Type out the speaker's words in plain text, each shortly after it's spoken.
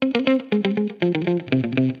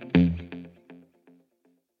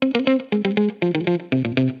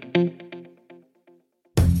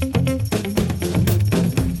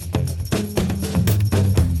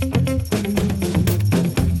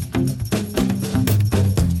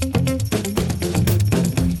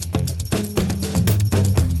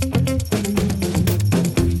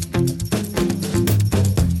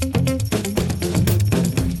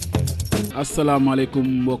asalaamaaleykum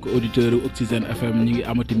mbokk auditeurs Oxygène FM ñi ngi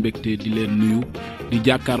amati mbégte di leen nuyu di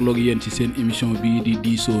jàkkaarloog yéen ci seen émission bi di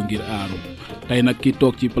Diisoo Ngir Aaru tey nag ki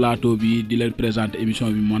toog ci plateau bi di leen présenter émission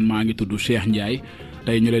bi man maa ngi tudd Cheikh Ndiaye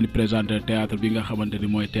tey ñu leen di présenter théâtre bi nga xamante ni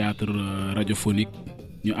mooy théâtre radiophonique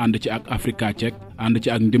ñu ànd ci ak Africa Check ànd ci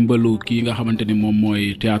ak ndimbalu kii nga xamante ni moom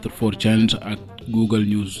mooy Théâtre for Change ak Google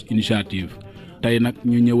News Initiative tey nag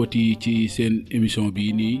ñu ñëwati ci seen émission bi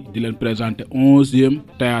nii di leen présenter 11e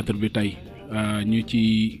théâtre bi tey ñu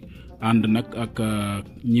ci ànd nag ak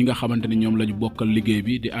ñi nga xamante ni ñoom la ñu bokkal liggéey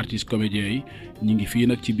bi di artistes comédiens yi ñi ngi fii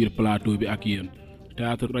nag ci biir plateau bi ak yéen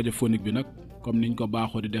théâtre radiophonique bi nag comme niñ ko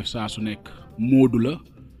baaxoo di def saa su nekk moodu la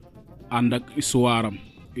ànd ak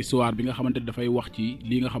histoire bi nga xamante ni dafay wax ci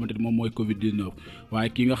lii nga xamante ni moom mooy Covid-19 waaye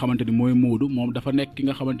kii nga xamante ni mooy Moodu moom dafa nekk ki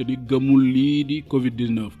nga xamante ni gëmul lii di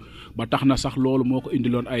Covid-19 ba tax na sax loolu moo ko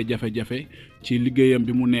indiloon ay jafe-jafe ci liggéeyam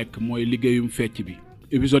bi mu nekk mooy liggéeyum fecc bi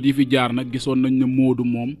épisode yi fi jaar nag gisoon nañ ne Moodu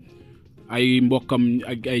moom ay mbokkam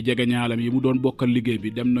ak ay jegeñaalam yi mu doon bokkal liggéey bi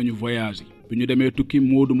dem nañu voyage bi ñu demee tukki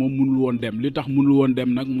Moodu moom mënul woon dem li tax mënul woon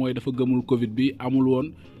dem nag mooy dafa gëmul Covid bi amul woon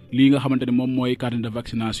lii nga xamante ni moom mooy carnet de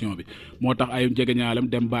vaccination bi moo tax ay jegeñaalam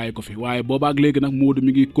dem bàyyi ko fi waaye boobaak léegi nag Moodu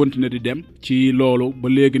mi ngi continuer di dem ci loolu ba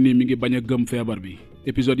léegi nii mi ngi bañ a gëm feebar bi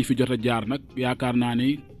épisode yi fi jot a jaar nag yaakaar naa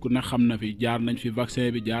ni ku ne xam na fi jaar nañ fi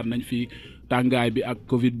vaccin bi jaar nañ fi tàngaay bi ak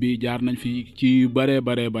Covid bi jaar nañ fi ci bare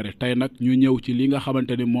tey nag ñu ñëw ci li nga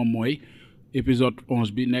xamante ni moom mooy épisode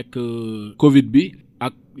 11 bi nekk Covid bi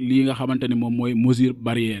ak lii nga xamante ni moom mooy mesures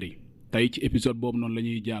barrières yi tey ci épisode boobu noonu la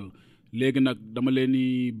ñuy jàll. léegi nag dama leen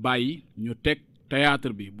di bàyyi ñu teg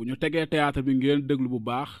théâtre bi bu ñu tegee théâtre bi ngeen déglu bu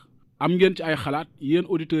baax am ngeen ci ay xalaat yéen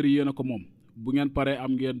auditeurs yi yéen a ko moom bu ngeen paree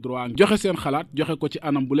am ngeen droit joxe seen xalaat joxe ko ci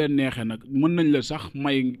anam bu leen neexee nag mën nañ la sax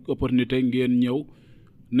may opportunité ngeen ñëw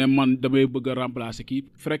ne man damay bëgg a remplacer kii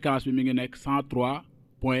fréquence bi mi ngi nekk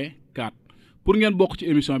 103.4 pour ngeen bokk ci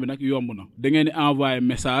émission bi nag yomb na da ngeen di envoyer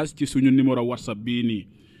message ci suñu numéro WhatsApp bii nii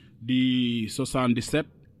di 77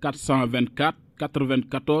 424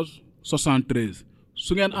 94 73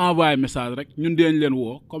 su ngeen envoyé message rek ñun dinañ leen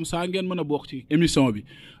woo comme ça ngeen mën a bokk ci émission bi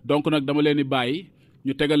donc nag dama leen di bàyyi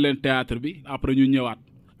ñu tegal leen théâtre bi après ñu ñëwaat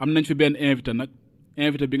am nañ fi benn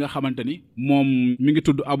invité bi nga xamante ni moom mi ngi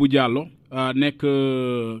tudd Abou Diallo nekk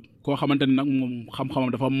koo xamante ni nag moom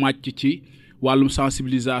xam-xamam dafa màcc ci wàllum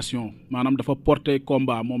sensibilisation maanaam dafa porter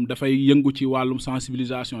combat moom dafay yëngu ci wàllum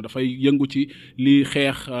sensibilisation dafay yëngu ci li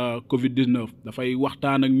xeex Covid-19 dafay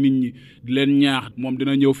waxtaan ak nit ñi di leen ñaax moom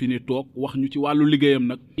dina ñëw fi ni toog wax ñu ci wàllu liggéeyam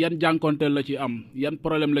nag yan jànkonteel la ci am yan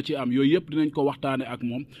problème la ci am yooyu yëpp dinañ ko waxtaane ak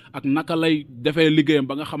moom ak naka lay defee liggéeyam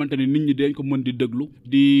ba nga xamante ni nit ñi dañ ko mën di déglu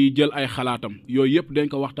di jël ay xalaatam yooyu yëpp dañ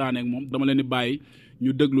ko waxtaane ak moom dama leen di bàyyi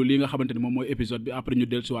ñu déglu li nga xamante ni moom mooy épisode bi après ñu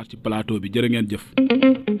dellusiwaat ci plateau bi jërë ngeen jëf.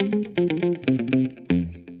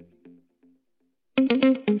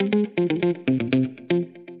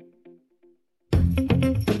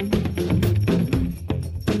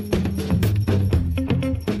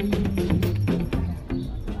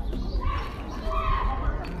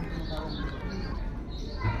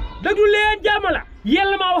 déglu leen jaamala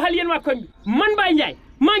yàlla maa waxal yéen waa koñ bi man Baye Ndiaye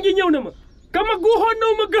maa ngi ñëw na ma kama guuxoon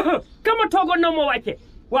naw ma gëxa kama toogoon naw ma wàcce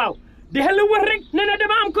waaw di xel wër rek ne na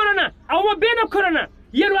dama am corona aw ma benn corona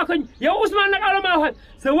yéen waa koñ yow Ousmane nag ala maa waxal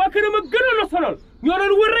sa waa kër ma gënoon a sonal ñoo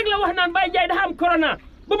doon wër rek la wax naan Baye Ndiaye dafa am corona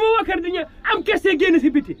ba ma waa kër di ñu am kese génn si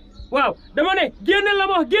biti waaw dama ne génnal la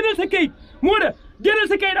ma wax génnal sa kayit moo da génnal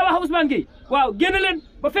sa kayit a wax Ousmane Gueye waaw génn leen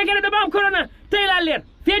ba fekkee ne dama am corona tey laa leer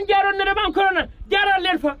feen jaaroon ne dama am corona jaaraat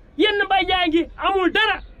leen fa yenn Baye Ndiaye ngi amul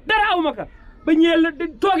dara aw ma ka ba ñeel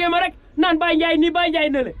toogee ma rek naan Baye Ndiaye nii Baye Ndiaye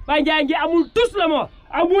ne le Baye Ndiaye ngi amul tus la ma wax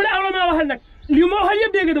amul aw la ma waxal nag li ma waxal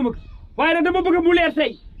yëpp dégg dama ko waaye nag dama bëgg mu leer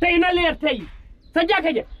tey na leer tey sa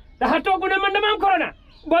jàkka ja daxa toogu ne man dama am corona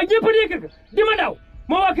boo ñëpp dégg di ma daw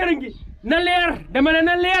moo waa këram gi na leer dama ne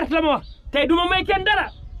na leer la ma wax tey du ma may kenn dara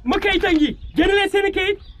ma kayitan gi génne seen i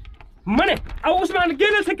kayit ma ne aw Ousmane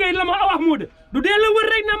génnal sa kayit la ma wax moo de du dee la wër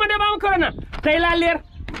rek na ma dama am corona tey laa leer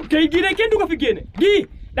kayit gii ne kenn du ko fi génne gii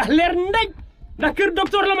ndax leer ndaj ndax kër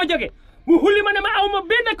docteur la ma jóge mu xulli ma ne ma aw ma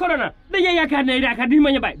benn corona dañuy yaakaar duñu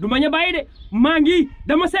ma ñu bàyyi du ma ñu bàyyi de maa ngi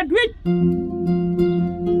dama set wécc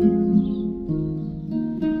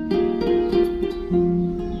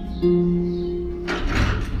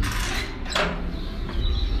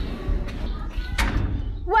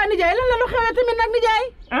waa nijaay lan la lu xewee tamit nag nijaay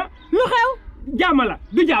lu xew jaama la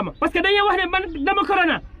du jaama parce que dañuy wax ne man dama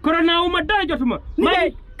corona wu ma dara jotuma nijaay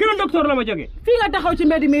kër docteur la ma jógee fii nga taxaw ci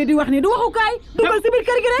mbedd mi di wax nii du waxukaay duggal si biir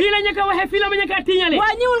kër gi rek fii la ñu ko waxee fii la ma ñu ko tiñale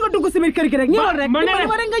waaw ñëwal nga dugg si biir kër gi rek ñëwal rek ma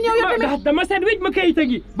rek nga ñëw yow tamit dama seet wécc ma kayit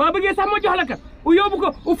gi boo bëggee sax ma jox la ka u yóbbu ko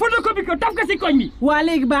u photocopie ko taf ko si koñ bi. waa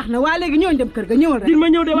léegi baax na waa léegi ñëw dem kër ga ñëwal rek. din ma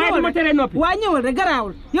ñëw de waaye dama tere noppi. waa ñëwal rek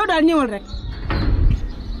garaawul yow daal ñëwal rek.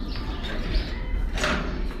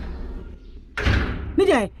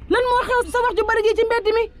 nijaay lan moo xew sa wax ju bari ji ci mbedd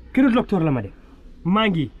mi. kër docteur la ma de maa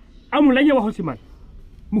ngi amul la ñu waxul si man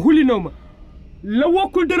mu xulli naw ma la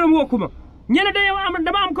wokkul dërëm wokku ma ñene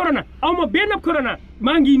dama am corona aw ma benn corona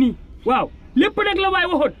maa ngi nii waaw lépp nag la waay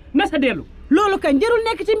waxoon na sa dellu. loolu kañ jarul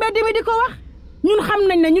nekk ci mbedd mi di ko wax ñun xam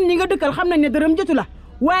nañ ne ñun ñi nga dëkkal xam nañ ne dërëm jotu la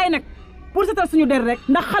waaye nag pour setal suñu der rek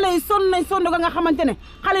ndax xale yi sonn ko nga xamante ne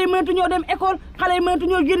xale yi mënatu ñoo dem école xale yi mënatu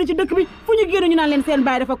ñoo génn ci dëkk bi fu ñu génn ñu naan leen seen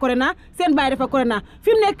baay dafa corona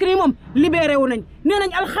fi mu nekk nii moom libéré wu nañ nee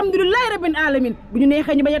nañ alhamdulilahi rabbil alamin bu ñu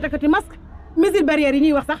neexee ñu bañ a takkati masque mesures barrières yi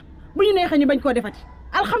ñuy wax sax bu ñu neexee ñu bañ koo defati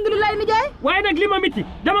alhamdulilahi nijaay. waaye nag li ma miti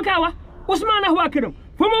dama kaa wax Ousmane ak waa këram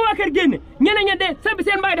fu ma waa kër génne ñeneen ña de sabi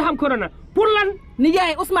seen baay da xam corona pour lan.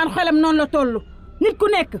 nijaay Ousmane xelam noonu la toll nit ku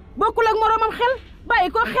nekk bokkul ak moroomam xel bàyyi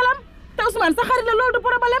ko xelam te Ousmane sa xarit la loolu du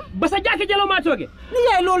problème. ba sa jàkk jaloo maa toogee.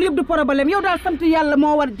 nijaay loolu yëpp du problème yow daal sant yàlla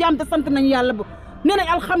moo war jaam te sant nañu yàlla bu nee nañ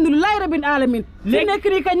alhamdulilahi rabbil alamin. léegi nekk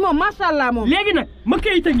nii kañ moom macha allah moom. léegi nag ma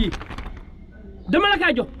kayit a ngi dama la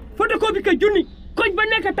kaa jox photocopie ka junni koñ ba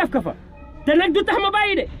nekk taf ka fa te nag du tax ma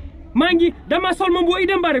bàyyi de maa ngi dama sol ma mboo i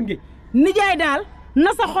dem mbaram gi. nijaay daal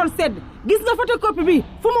na sa xol sedd gis nga photocopie bi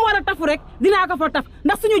fu mu war a tafu rek dinaa ko fa taf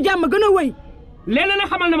ndax suñu jàmm gën a wëy. léeg-léeg na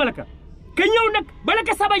xamal na ma la ka ñëw nag bala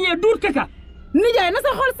ka sabañee duur ka. nijaay na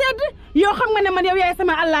sa xol sedd yow xam nga ne man yow yaay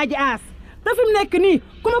sama allaaji aas te fi mu nekk nii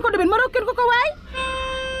ku ma ko dobin ma rokkil ko waay.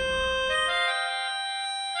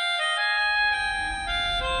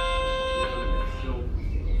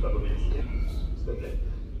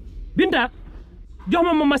 Binta jox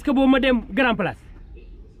ma masque boobu ma dem grand place.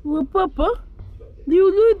 waa papa yow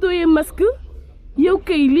looy doyee masque yow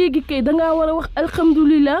kay léegi kay dangaa war a wax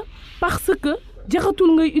alhamdulilah parce que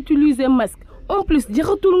jaxatul ngay utiliser masque en plus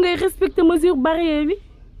jaxatul ngay respecter mesure barrière bi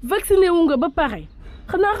vacciné wu nga ba pare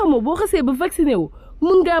xanaa xamoo boo xasee ba vacciné wu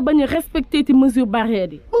mun ngaa bañ a respecter ti mesure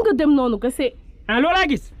barrière yi mun nga dem noonu kese. loolaa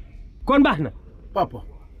gis kon baax na. papa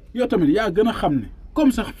yow tamit yaa gën a xam ne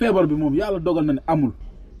comme sax feebar bi moom yàlla dogal na ne amul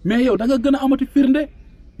mais yow da nga gën a amati firnde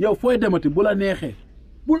yow fooy demati bu la neexee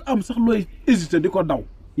bul am sax looy hésité di ko daw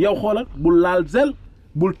yow xoolal bul laal gel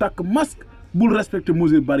bul takk masque bul respecter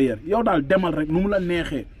mesure barrière yow daal demal rek nu mu la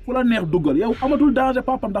neexee fu la neex duggal yow amatul danger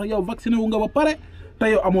papa ndax yow vacciné wu nga ba pare te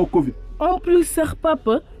yow amoo Covid. en plus sax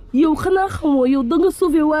papa yow xanaa xamoo yow da nga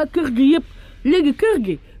sauver waa kër gi yëpp léegi kër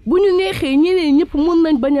gi bu ñu neexee ñeneen ñëpp mën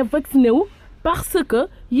nañ bañ a vacciné wu parce que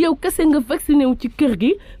yow kese nga vacciné wu ci kër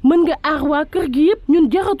gi mën nga aar waa kër gi yëpp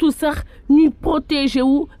ñun jaratul sax ñuy protéger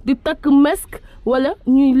wu di takk masque wala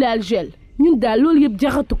ñuy laal gel ñun daal loolu yëpp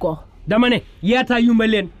jaratu ko. dama ne yaataa yumba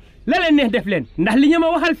leen la leen neex def leen ndax li ñu ma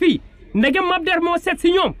waxal fii ndegem Mab Der moo set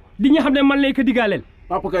si ñoom di nga xam ne man lay ko digaaleel.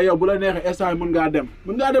 papa kay yow bu la neexee instant mën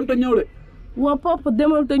ngaa dem te ñëw de. waa papa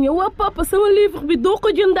demal te ñëw waa papa sama livre bi doo ko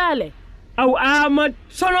jëndaale. aw ma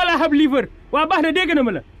sono la xam livre waa baax na dégg na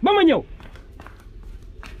ma la ba ma ñëw.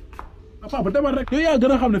 papa demal rek yow yaa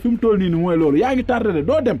gën a xam ne fi mu toll nii mooy loolu yaa ngi tardé de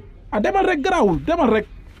doo dem demal rek garaawul demal rek.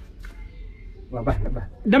 waaw baax na baax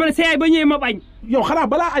dama ne sa yaay ba ñëwee ma bañ. yow xanaa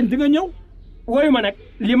balaa añ di nga ñëw. wooyu ma nag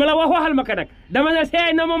li ma la waxal ma ko nag dama ne sa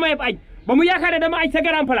yaay na ma may añ ba mu yaakaar ne dama añ sa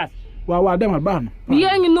grand place. waaw demal baax na.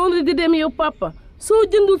 yaa ngi noonu di dem yow papa soo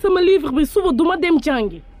jëndul sama livre bi suba duma dem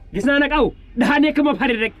jàngi. gis naa nag aw daa nekk ma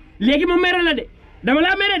xarit rek léegi ma mere la de dama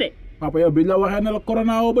laa mere de. papa yow biñ la waxee ne la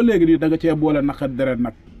corona woo ba léegi nii da nga cee boole naqar deret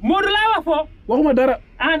nag. Modou laa wax foo. waxuma dara.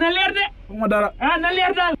 na leer de. waxuma dara. na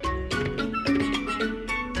leer daal.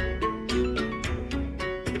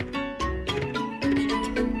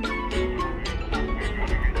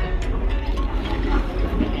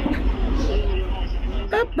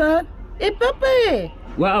 papa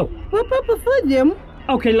waaw. waa papa foo jëm.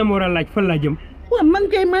 aw kay la ma war a laaj fan laa jëm. waaw man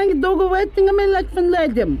kay maa ngi doog a wàcc nga may laaj fan laa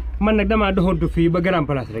jëm. man nag damaa doxantu fii ba grand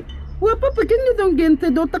place rek. waa papa kenn nga doon génte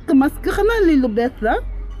doo takk masque xanaa lii lu bees la.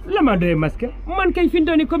 la maa doyee masque man kay fi mu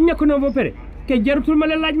toll nii comme ñàkk noo ba pare kay jarutul ma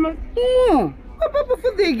la laaj ma. waa papa fu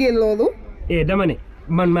déggee loolu. dama ne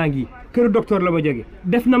man maa ngi kër docteur la ma jóge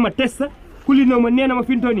def na ma test kuli noo ma nee na ma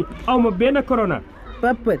fi mu toll nii aw ma benn corona.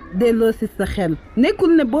 papa delloo si sa xel.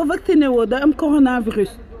 nekkul ne boo vacciné woo da am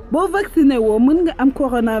coronavirus. boo vacciné woo mën nga am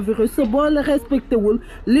coronavirus sa boo la respecté wul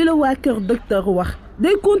li la waa kër docteur wax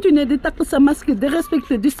day continuer di takk sa masque di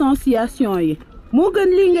respecter distanciation yi moo gën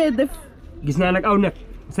lii ngay def. gis naa nag aw nag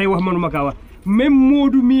say wax mënuma kaa wax même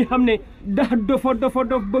Modou mii xam ne ndax dof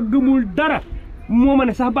ba gëmul dara moo ma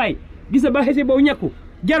ne sax bàyyi gisa ba xese boobu ñàkku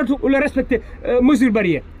jaratu la respecté mesure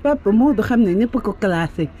barrière. papa Modou xam ne ñëpp ko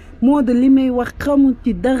classé Modou li may wax xamul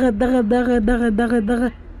ci dara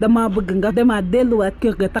damaa bëgg nga damaa delluwaat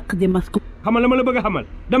kër ga takk ji masque. xamal la ma la bëgg a xamal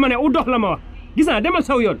dama ne u dox la ma wax gis naa demal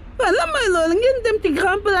saw yoon. waaw lan mooy loolu ngeen dem ci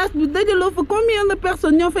grand place bi dajaloo fa combien de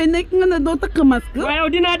personnes ñoo fay nekk nga ne doo takk masque. waaye yow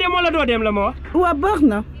dinaa dem wala doo dem la ma wax. waa baax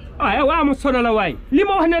na. waaye waa mu sono la waaye li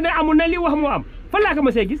ma wax ne amul na li wax moo am fan laa ko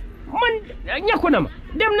ma see gis man ñàkku na ma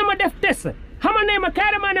dem na ma def test xamal ne ma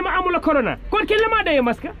carrément ne ma amula corona kon kenn la maa dayee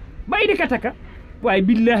masque bay di ka takka waaye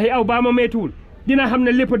billahi aw baa ma meetuwul dinaa xam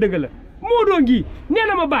ne lépp dëgg la Modou ngi nee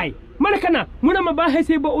na ma bàyyi ma ne ka naa mu ne ma baaxee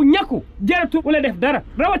see ba u ñàkku jaratu wala def dara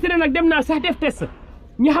rawatina nag dem naa sax def test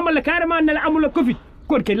ñu xamal la carrément ne la amula Covid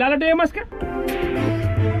kon kenn laa la dayee masque.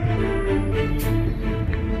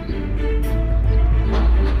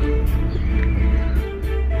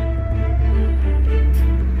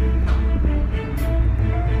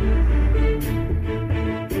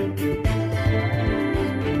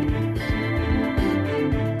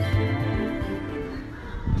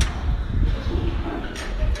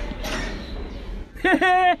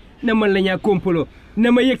 na man la ñaa complot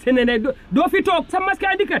na ma yëg se ne doo fi toog sa masque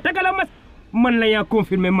andika tagala masque man la ñaa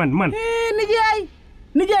confirmé man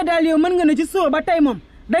nijaay daal yow mën nga ne ci soo ba tey moom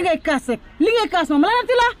dangay kaas rek li ngay kaas moom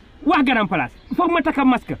lanati la wax garam place foog ma taka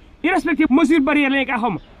masque i respecté mesure barrière lañ ka xaw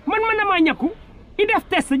ma man na maa ñàkku i def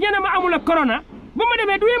test ñeena ma amula corona ba ma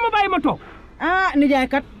demee du ma bàyyi ma toog nijaay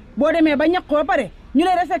kat boo demee ba ñàkku ba pare ñu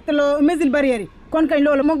lay respecté loo mesure barrière yi kon kañ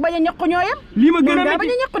loolu moom bañ a ñàkku ñoo yem lii ma gën a métti bañ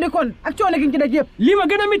a ñàkku di kon ak coono gi ñu ci daj yëpp lii ma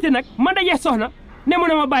gën a métti nag ma dajee soxna ne mu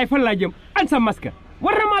ne ma bàyyi fan laa jëm an sa masque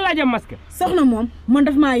war na maa laajam masque soxna moom man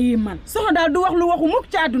daf maa yii man soxna daal du wax lu waxu mukk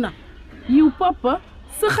ci àdduna yow papa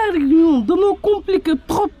sa xarit ñoom dañoo compliqué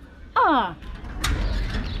trop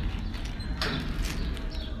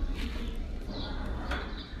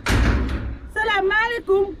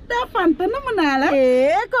salaamaaleykum taa Fanta namu naa la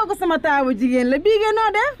kooku sama taawu jigéen la bii ngeen noo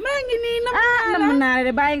def maa ngi nii namu naa la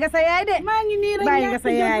de bàyyi nga sa yaay de maa ngi nii rek bàyyi nga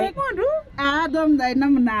sa yaay doom day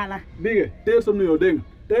namu naa la bii teel sa nuyoo dégg nga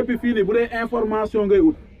tey bi fii nii bu dee information ngay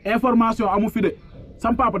ut information amu fi de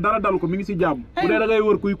sam papa dara dalu ko mi ngi si jàmm bu dee da ngay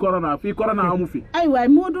wër kuy corona fii corona amu fi ay waay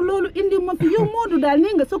Modou loolu indi ma fi yow Modou daal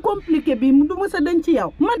nee nga sa compliqué bi du ma sa dañ ci yow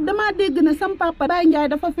man damaa dégg ne sam papa Baye Ndiaye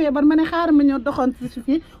dafa feebar ma ne xaaral ma ñëw doxoon si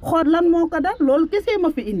fii xool lan moo ko dal loolu kese ma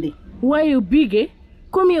fi indi waaye Bigué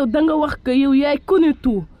comme yow da nga wax que yow yaay connais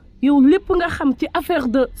tout yow lépp nga xam ci affaire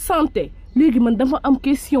de santé léegi man dafa am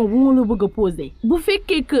question bu ma la bëgg a poser bu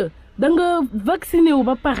fekkee que da nga vacciné wu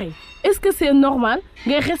ba pare est-ce que c'est normal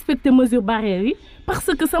ngay respecter mesures barrières yi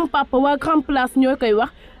parce que sam papa waa grand place ñoo koy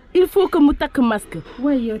wax il faut que mu takk masque.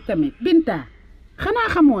 waaye yow tamit Binta xanaa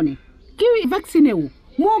xamoo ne kii vacciné wu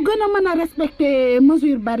moo gën a mën a respecter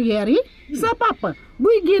mesures barrières yi sa papa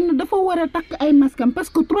buy génn dafa war a takk ay masque am parce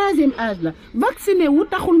que 3e âge la vacciné wu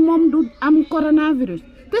taxul moom du am coronavirus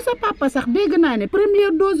te sa papa sax dégg naa ne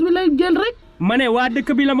première dose bi lay jël rek. ma ne waa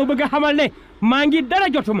dëkk bi la ma bëgg a xamal ne maa ngi dara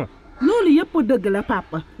jotuma. loolu yëpp dëgg la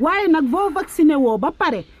papa waaye nag boo vacciné woo ba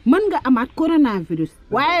pare mën nga amaat coronavirus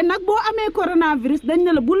waaye nag boo amee coronavirus dañ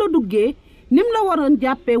ne la bu la duggee nim la waroon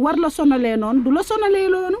jàppee war la sonalee noonu du la sonalee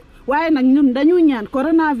loonu waaye nag ñun dañuy ñaan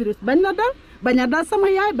coronavirus bañ a dal sama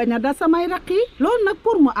yaay bañ a dal samay rakk yi loolu nag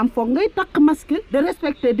pour mu am foog ngay takk masque de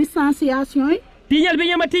respecter distanciation yi. tiiñal bi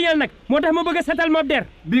ñu ma tiiñal nag moo tax ma bëgg a setal ma der.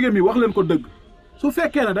 Bigué mi wax leen ko dëgg su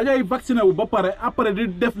fekkee ne da ngay vacciné wu ba pare après di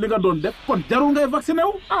def li nga doon def kon jarul ngay vacciné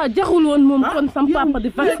wu. jaxul woon moom kon sam papa di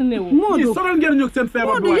vacciné wu. Modou sonal ngeen ñëw seen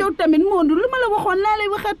feebar bi Modou yow tamit Modou lu ma la waxoon laa lay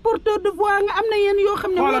waxaat porteur de voix nga am na yéen yoo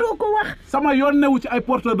xam ne waroo ko wax. sama yoon newu ci ay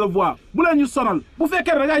porteur de voix bu leen ñu sonal bu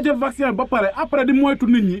fekkee ne da ngay jël vaccin ba pare après di moytu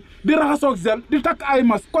nit ñi di raxasoog gel di takk ay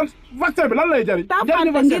masque kon vaccin bi lan lay jariñ.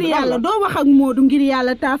 Taafanta ngir yàlla doo wax ak Modou ngir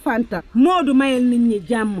yàlla Taafanta. Modou mayel nit ñi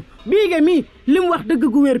jàmm Bigué mi li mu wax dëgg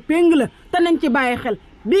gu wér péng la te nañ ci bàyyi xel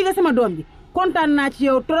Bigué sama doom ji kontaan naa ci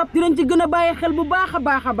yow trop dinañ ci gën a bàyyi xel bu baax a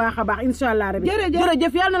baax incha allah rabbi.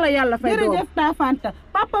 jërëjëf yal na la yàlla fay doom jërëjëf Taafanta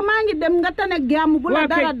papa maa ngi dem nga tane jàmm bu la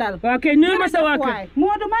dara dal. waaw kay nuyu ma sa waa kër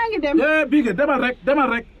Modou maa ngi dem. Bigué demal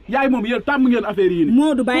rek yaay moom yéen tàmm ngeen affaire yi nii.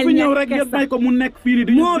 Modou bàyyil ñàkk kersa ku fi ñëw rek may ko mu nekk fii nii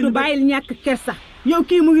di Modou bàyyil ñàkk kersa yow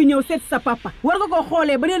kii mu ngi ñëw seet sa papa war nga ko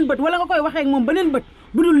xoolee beneen bët wala nga koy waxee ak moom beneen bët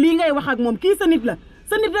bu dul lii ngay wax ak moom kii sa nit la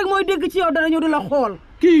sa nit rek mooy dégg ci yow dara ñëw di la xool.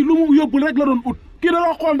 kii lu mu yóbbul rek la doon ut kii da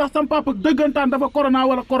doon xool ndax sama papa dëggantaan dafa corona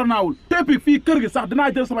wala coronaawul teppi fii kër gi sax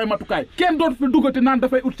dinaa jël samay matukaay kenn dootu fi duggati naan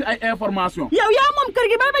dafay ut ci ay information yow yaa moom kër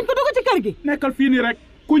gi ba bañ ko dugg ci kër gi. nekkal fii nii rek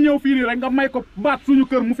ku ñëw fii nii rek nga may ko baat suñu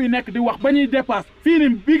kër mu fiy nekk di wax ba ñuy dépasse fii nii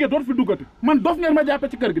Bigué dootu fi duggati man dof ngeen ma jàppe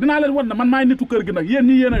ci kër gi dinaa leen wan ne man maay nitu kër gi nag yéen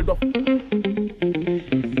ñi yéenay dof.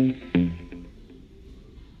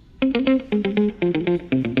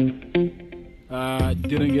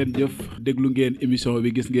 jërë ngeen jëf déglu ngeen émission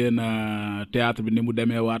bi gis ngeen théâtre bi ni mu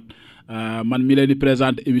demee waat man mi leen di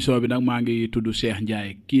présenter émission bi nag maa ngi tudd Cheikh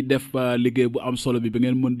Ndiaye kii def liggéey bu am solo bi ba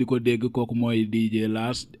ngeen mën di ko dégg kooku mooy DJ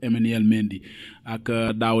Lass Emmanuel Mendy ak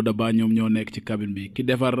Daouda Ba ñoom ñoo nekk ci cabine bi ki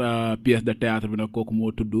defar pièce de théâtre bi nag kooku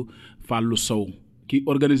moo tudd Fallou Sow ki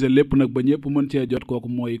organiser lépp nag ba ñëpp mën cee jot kooku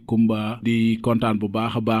mooy Kumba di kontaan bu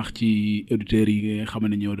baax a baax ci auditeurs yi nga xam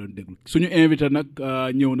ne ñoo doon déglu suñu invité nag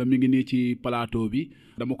ñëw na mi ngi nii ci plateau bi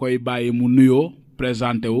dama koy bàyyi mu nuyoo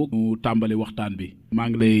présenté wu mu tàmbali waxtaan bi maa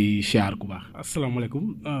ngi lay siyaar ku baax.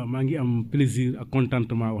 asalaamaaleykum maa ngi am plaisir ak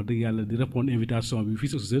contentement wax dëgg yàlla di répondre invitation bi fii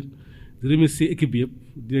si Oxygène di remercier équipe bi yëpp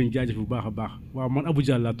di leen jaajëf bu baax a baax waaw man Abou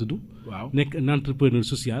Diallo laa tudd. waaw nekk un entrepreneur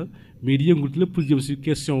social mais di yëngu lépp lu jëm si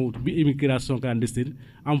question bi immigration clandestine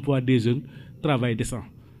emploi des jeunes travail décent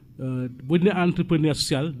boo nee entrepreneur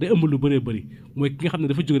social day ëmb lu bëree bëri mooy ki nga xam ne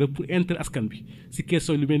dafa jóge rek pour intérêt askan bi si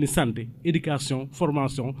question lu mel ni santé éducation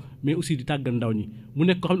formation mais aussi di tàggat ndaw ñi mu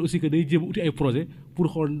nekk ko xam ne aussi que day jéem uti ay projet pour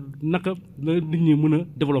xool naka la nit ñi mën a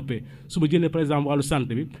développer su ma jëlee par exemple wàllu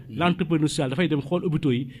santé bi l' entrepreneur social dafay dem xool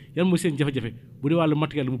hôpitaux yi yan mooy seen jafe-jafe bu dee wàllu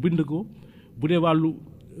matériel mu bind ko bu dee wàllu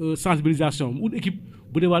sensibilisation mu ut équipe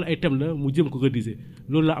bu dee wàllu ay thème la mu jëm ko rédiger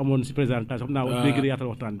loolu la amoon si présentation xam naa léegi yaatal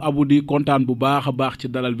waxtaan bi. Abou di kontaan bu baax a baax ci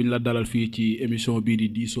dalal bi ñu la dalal fii ci émission bii di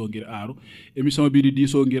Diisoo Ngir Aaru émission bii di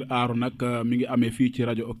Diisoo Ngir Aaru nag mi ngi amee fii ci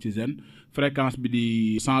rajo Oxygène fréquence bi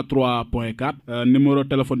di 103.4 numéro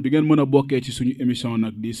téléphone bi ngeen mën a bokkee ci suñu émission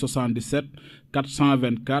nag di 77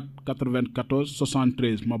 424 94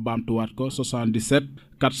 73 ma baamtuwaat ko 77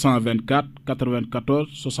 424 94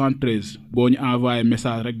 73 boo ñu envoyé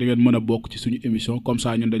message rek da ngeen mën a bokk ci suñu émission comme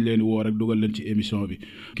ça ñun dañ leen woo rek dugal leen ci émission bi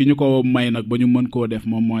ki ñu ko may nag ba ñu mën koo def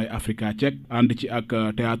moom mooy Africa Check ànd ci ak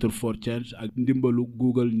Théâtre for Change ak ndimbalu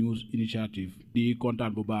Google News Initiative di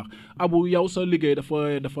kontaan bu baax Abou yow sa liggéey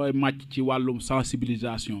dafa màcc ci wàllum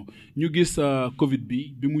sensibilisation ñu gis Covid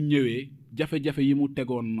bi mu ñëwee jafe-jafe yi mu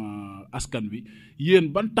tegoon askan bi yéen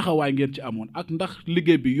ban taxawaay ngeen ci amoon ak ndax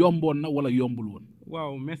liggéey bi yomboon na wala yombul woon.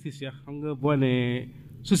 waaw merci Cheikh xam nga boo nee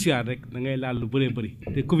social rek da ngay laal lu bëree bëri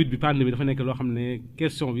te Covid bi pandémie bi dafa nekk loo xam ne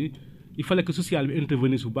question bi il fallait que social bi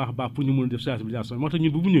intervenir bu baax a baax pour ñu mën a def sensibilisation moo tax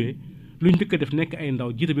ñun bu mu ñëwee lu ñu njëkk a def nekk ay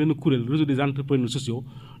ndaw jiite benn kuréel réseau des entrepreneurs sociaux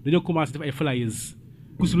dañoo commencé def ay flyers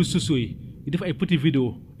ku si réseaux sociaux yi di def ay petits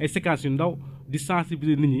vidéos ay séquences yu ndaw di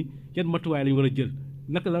sensibiliser nit ñi yan matuwaay la ñu war a jël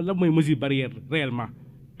naka la mooy mesure barrière réellement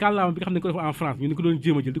kàllaama bi nga xam ne ko def en France ñu ni ko doon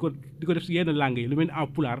jéem a jël di ko def si yenn langues yi lu mel ni en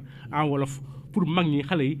pulaar en wolof pour mag ñi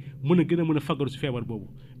xale yi mën a gën a mën a fagaru si feebar boobu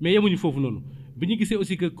mais yemuñu foofu noonu bi ñu gisee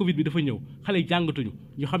aussi que Covid bi dafa ñëw xale yi jàngatuñu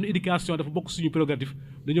ñu xam ne éducation dafa bokk suñu prérogative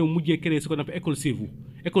dañoo mujjee créer ce qu'on appelle école chez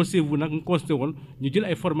vous nag mu consisté woon ñu jël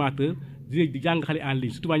ay formateurs di jàng xale en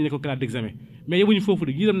ligne surtout ñu nekk classe d'examen mais yemuñu foofu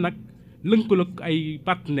de ñu dem nag lëkkaloog ay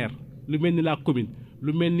partenaires lu mel ni la commune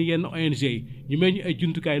lu mel ni yenn ONG yi ñu mel ni ay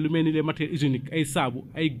jumtukaay lu mel ni les matériels hygiéniques ay saabu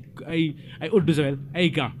ay eau de javel ay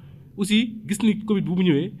gants aussi gis ni Covid bu mu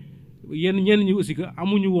ñëwee ñenn ñi aussi que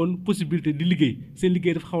amuñu woon possibilité di liggéey seen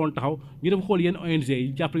liggéey dafa xawoon taxaw ñu def xool yenn ONG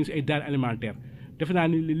yi jàppale ñu si ay denrées alimentaires defe naa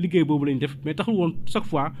ni liggéey boobu lañ def mais taxul woon chaque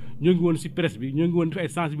fois ñoo ngi woon si presse bi ñoo ngi woon def ay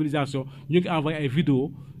sensibilisation ñoo ngi envoyé ay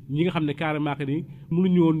vidéo ñi nga xam ne carrément que ni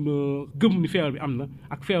mënuñu woon gëm ni feebar bi am na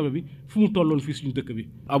ak feebar bi fu mu tolloon fii suñu dëkk bi.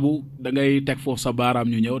 Abou da ngay teg foofu sa baaraam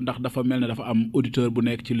ñu ñëw ndax dafa mel ne dafa am auditeur bu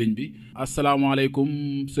nekk ci ligne bi asalaamaaleykum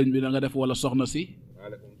sëñ bi da nga def wala soxna si.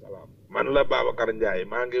 waaleykum salaam man la Babacar Ndiaye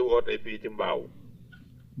maa ngi woote fii ci Mbaaw.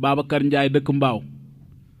 Babacar Ndiaye dëkk Mbaaw.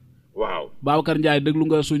 waaw Babacar Ndiaye déglu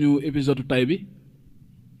nga suñu épisode tay bi.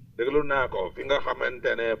 déglu naa ko fi nga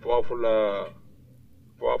xamante ne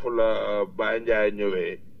foofu la Baye Ndiaye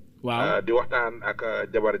ñëwee. waaw di waxtaan ak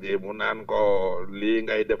jabar ji mu naan ko lii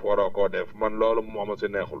ngay def waroo koo def man loolu moo ma si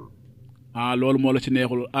neexul. loolu moo la si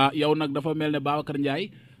neexul yow nag dafa mel ne Babacar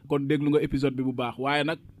Ndiaye kon déglu nga épisode bi bu baax waaye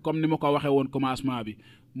nag comme ni ma ko waxee woon commencement bi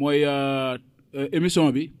mooy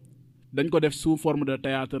émission bi dañ ko def sous forme de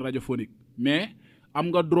théâtre radiophonique mais am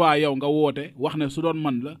nga droit yow nga woote wax ne su doon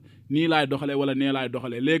man la nii laay doxalee wala nee laay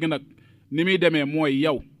doxalee léegi nag ni muy demee mooy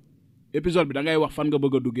yow épisode bi da ngay wax fan nga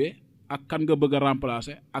bëgg a duggee. ak kan nga bëgg a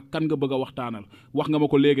remplacer ak kan nga bëgg a waxtaanal wax nga ma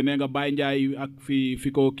ko léegi nee nga Baye Ndiaye ak fi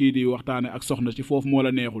ko kii di waxtaane ak soxna ci foofu moo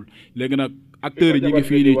la neexul léegi nag acteurs yi ñu ngi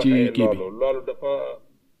fii nii ci kii bi loolu dafa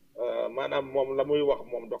maanaam moom la muy wax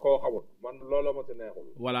moom da koo xamul man loolu ma si neexul.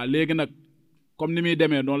 voilà léegi nag comme ni muy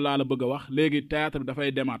demee noonu laa la bëgg a wax léegi théâtre bi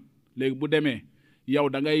dafay demaat léegi bu demee yow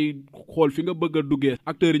da ngay xool fi nga bëgg a duggee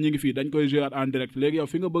acteurs yi ñu ngi fii dañ koy jouer en direct léegi yow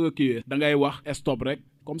fi nga bëgg a kiiwee da ngay wax stop rek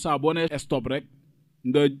comme ça boo nee stop rek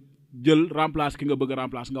nga jël remplace ki nga bëgg a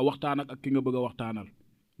remplace nga waxtaan ak ki nga bëgg a waxtaanal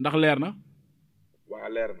ndax leer na. waaw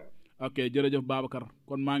leer na. ok jërëjëf Babacar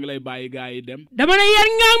kon maa ngi lay bàyyi gars yi dem. dama ne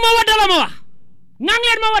yéen ngaa ma wadda la ma wax ngaa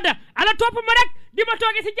leen ma wadda ala topp ma rek di ma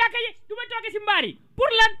tooge si jàkka yi di ma tooge si mbaar yi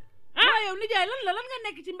pour lan. waaw yow nijaay lan nga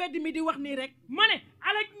nekk ci mbedd mi di wax nii rek. ma ne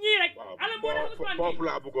ala ñii rek. ala moo tax Ousmane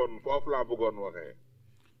foofu laa bëggoon waxee.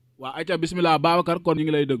 waaw ayca bismillah Babacar kon ñu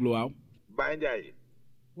ngi lay déglu waaw. Baye Ndiaye.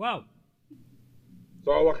 waaw.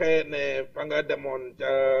 soo waxee ne fa nga demoon ca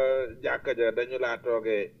jàkka ja dañu laa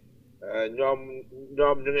toogee ñoom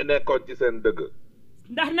ñu ngi nekkoon ci seen dëgg.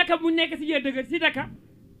 ndax naka mu nekk si yéen dëgg si naka.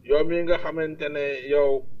 yow mi nga xamante ne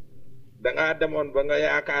yow da ngaa demoon ba nga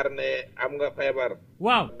yaakaar ne am nga feebar.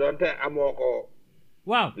 waaw donte amoo ko.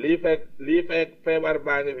 waaw lii fekk feebar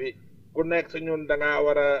baa ngi fi ku nekk si ñun da ngaa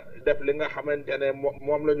war a def li nga xamante ne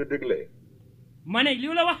moom la ñu digle. ma ne li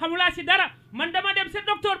la wax xamulaa si dara man dama dem sa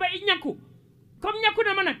docteur ba i ñàkku comme ñàkku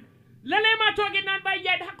na ma nag la lee maa toogee naan Baye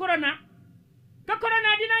Ndiaye dafa corona ka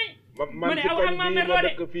corona dinay. man ci koñ bii ma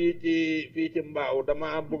dëkk fii ci Mbaaw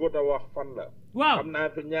dama bëggut a wax fan la. waaw xam naa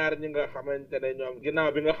fi ñaar ñi nga xamante ne ñoom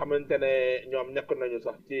ginnaaw bi nga xamante ne ñoom ñàkk nañu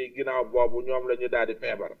sax ci ginnaaw boobu ñoom la ñu daal di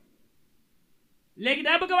feebar. léegi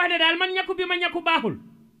daa bëgg a wax ne daal man ñàkku bi ma ñàkku baaxul.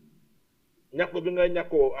 ñàkku bi nga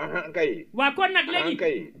ñàkku kay. waaw kon nag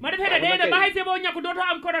léegi ma defee ne day da ba xay see boo ñàkku dootoo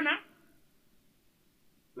am corona.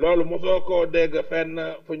 loolu mosoo koo dégg fenn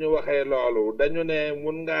fu ñu waxee loolu dañu ne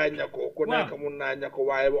mun ngaa ñàkku ku nekk mun naa ñàkku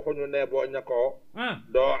waaye waxuñu ne boo ñàkkoo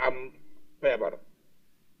doo am feebar.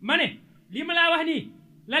 ma ne lii ma laa wax nii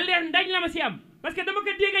lan leer ndañ la ma si am parce que dama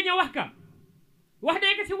ko dégg ña wax ka wax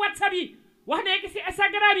nañ ko si WhatsApp yi wax nañ ko si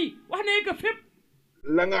Instagram yi wax nañ ko fépp.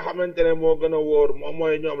 la nga xamante ne moo gën a wóor moom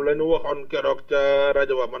mooy ñoom la ñu waxoon keroog ca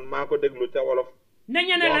rajo ba man maa ko déglu ca wolof.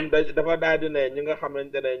 nañu ne lan dafa daal di ne ñi nga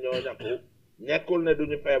xamante ne ñoo ñàkku nekkul ne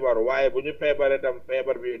duñu feebar waaye bu ñu feebaree tam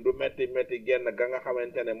feebar bi du metti génn ga nga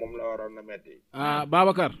xamante ne moom la waroon na metti.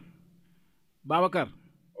 Babacar.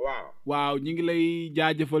 waaw ñi ngi lay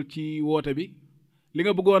jaajëfal ci woote bi li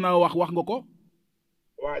nga bëggoon a wax nga ko.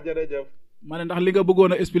 waaw jërëjëf. ma ne ndax li nga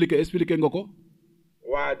bëggoon a expliquer nga ko.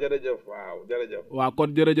 waaw jërëjëf waaw jërëjëf. waaw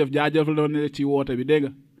kon jërëjëf jaajëfal na ci woote bi dégg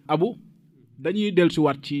nga. Abu dañuy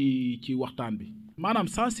dellusiwaat ci waxtaan bi. maanaam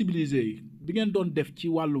sensibiliser yi bi ngeen doon def ci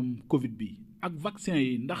wàllum Covid bi ak vaccin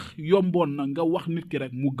yi ndax yomboon na nga wax nit ki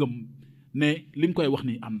rek mu gëm ne li nga koy wax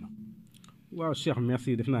nii am na. waaw Cheikh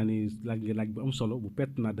merci def naa ni laaj bu am solo bu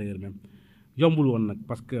pertinent d'ailleurs même yombul woon nag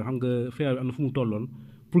parce que xam nga feebar bi am na fu mu tolloon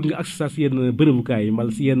pour nga accès si yenn bërëbukaay yi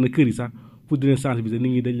mbala si yenn kër yi sax pour di leen sensibiliser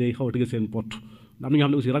nit ñi dañ lay xaw a tëggal seen porte am na ñoo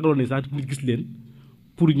xam ne aussi ragaloon nañ sax nit gis leen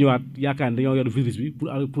pour ñëwaat yaakaar ne dañoo yor virus bi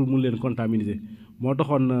pour mun leen contaminer moo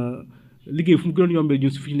taxoon liggéey fu mu gënoon yombee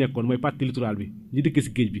ñun si fi ñu nekkoon mooy partie littorale bi ñu dëkk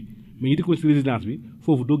si géej bi mais ñu dëkkoon si résidence bi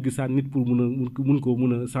foofu doo gis sax nit pour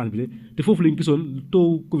mun a sensibiliser te foofu lañ gisoon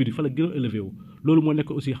taux Covid bi fa la gënoon élevé wu loolu moo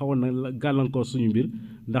nekk aussi xawoon na gàllankoor suñu mbir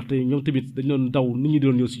ndaxte ñoom tamit dañ doon daw nit ñi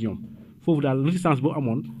doon ñëw si ñoom foofu daal résistance boo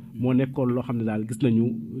amoon moo nekkoon loo xam ne daal gis nañu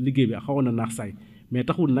liggéey bi xawoon na naax saay mais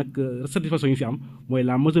taxul nag satisfaction yi si am mooy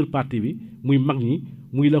la majeure partie bi muy mag ñi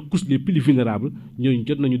muy la couche les plus vulnérables ñooñu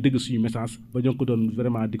jot nañu dégg suñu message ba ñoo ko doon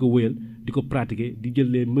vraiment di ko wëyal di ko pratiquer di jël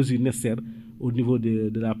les mesures nécessaires au niveau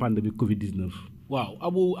de la pandémie Covid-19. waaw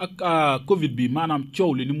Abu ak Covid bi maanaam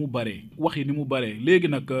coow li ni mu bëree wax yi ni mu bëree léegi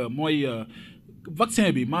nag mooy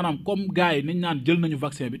vaccin bi maanaam comme gars yi nañ naan jël nañu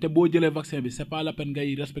vaccin bi te boo jëlee vaccin bi c'est pas la peine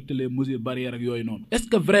ngay respecter les mesures barrières ak yooyu noonu. est-ce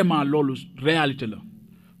que vraiment loolu réalité la.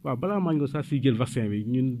 waaw balaa maa ngi sax si jël vaccin bi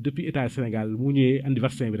ñun depuis état Sénégal mu ñëwee andi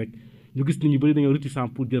vaccin bi rek ñu gis nit ñu bëri dañoo réticent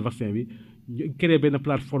pour jël vaccin bi ñu créé benn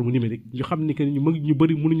plateforme numérique ñu xam ni que ñu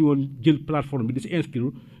bëri mënuñu woon jël plateforme bi di si inscrire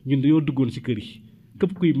ñun dañoo duggoon si kër yi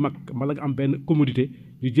képp kuy mag wala nga am benn commodité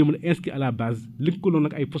ñu jéem a inscrire à la base lëkkaloo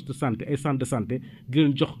nag ay poste de santé ay centre de santé di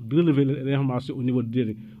leen jox di relever l'information au niveau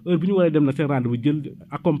de heure bi ñu waree dem na seen rendez-vous jël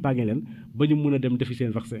accompagner leen ba ñu mën a dem defi seen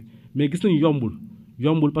vaccin mais gis nañu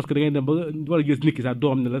yombul parce que da ngay dem ba war a gis nit ki sax doo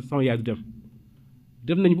xam ne la sama yaay du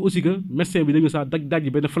dem nañu ba aussi que médecin bi dañu sax daj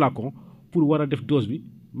benn flacon pour war a def dose bi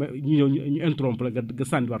mais ñu ñëw ñu interrompre la nga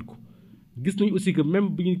sànniwaat ko gis nañu aussi que même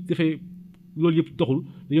bi ñu defee loolu yëpp doxul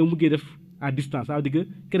dañoo mujjee def à distance ça veut dire que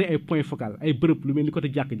créer ay point focal ay bërëb lu mel ni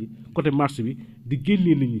côté jàkk ji côté marché bi di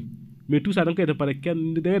génnee nit ñi mais tout ça da nga koy def pare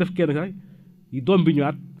kenn da ngay def kenn sax doom bi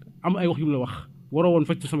ñëwaat am ay wax yu mu la wax waroo woon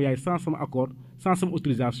faj sama yaay sans sama accord sans sama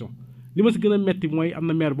autorisation li ma si gën a metti mooy am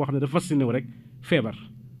na maire boo xam ne dafa vacciné wu rek feebar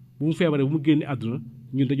bu mu feebaree bu mu génne àdduna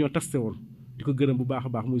ñun dañoo testé woon di ko gërëm bu baax a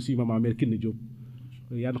baax muy suñu maman mère Kiné Diop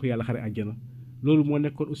yaa na ko yàlla xare àjjana loolu moo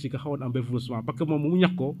nekkoon aussi que xawoon am benn frustrement parce que moom mu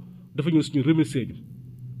ñàkk ko dafa ñëw suñu remercier ñu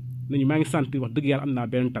nañu maa ngi sant wax dëgg yàlla am naa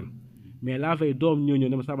benn tan mais la veille doom ñoo ñëw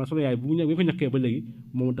ne ma sama yaay bu mu ko ñàkkee ba léegi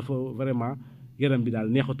moom dafa vraiment yaram bi daal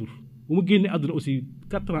neexatul bu mu génne àdduna aussi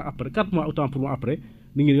 4 mois autant pour moi après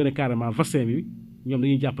nit ñi yone carrément vaccin bi ñoom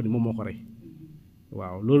dañuy jàpp ni moom moo ko rey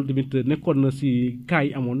waaw loolu tamit nekkoon na si cas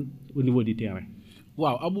yi amoon au niveau du terrain.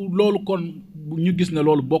 waaw abu loolu kon ñu gis ne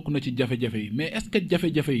loolu bokk na ci jafe-jafe yi mais est-ce que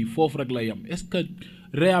jafe-jafe yi foofu rek la yem est-ce que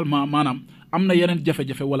réellement maanaam am na yeneen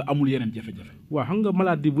jafe-jafe wala amul yeneen jafe-jafe. waaw xam nga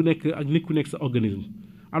maladie bu nekk ak nit ku nekk sa organisme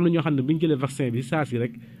am na ñoo xam ne bi ñu jëlee vaccin bi saa si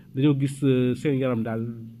rek dañoo gis seen yaram daal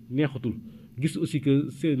neexatul gis aussi que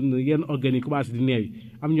seen yenn organes yi commencé di neewi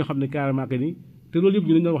am ñoo xam ne carrément que ni te loolu yëpp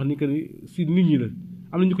ñu dañu doon wax ni que ni si nit ñi la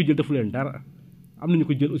am na ñu ko jël defu leen dara am na ñu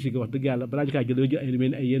ko jël aussi que wax dëgg yàlla balaa ñu kaa jël dañoo jël ay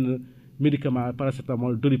mel ay yenn médicament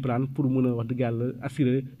paracétamol doliprane pour mën a wax dëgg yàlla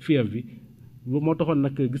assurer fièvre bi moo taxoon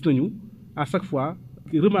nag gis nañu à chaque fois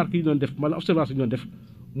remarque yi doon def wala observation yi doon def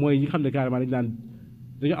mooy ñi nga xam ne carrément dañu naan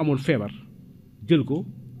dañoo amoon feebar jël ko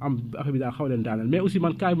am affaire bi daal xaw leen daaneel mais aussi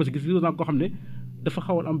man kaay ma si gis naa koo xam ne dafa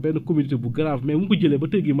xawoon am benn communauté bu grave mais mu ko jëlee ba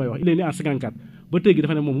tey gi may wax il est né en 54 ba tey gi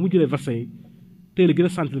dafa ne moom mu jëlee vaccin yi tey la gën a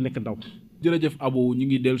sant la nekk ndaw. jërëjëf Abou ñu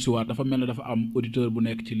ngi dellusiwaat dafa mel ne dafa am auditeur bu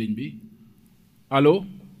nekk ci ligne bi allo.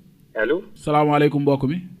 allo. salaamaaleykum mbokk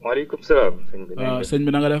mi. maaleykum salaam. sëñ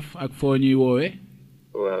bi na nga def ak foo ñuy woowee.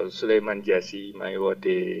 waaw Souleymane Diassi maa ngi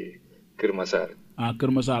wootee Kër Massar.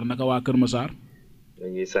 Kër Massar naka waa Kër Massar. ñu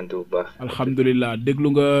ngi sant bu baax. alhamdulilah déglu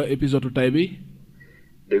nga épisode tay bi.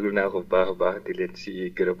 déglu naa ko bu baax a baax di leen si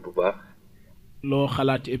gërëm bu baax. loo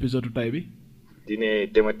xalaat ci épisode tay bi. di ne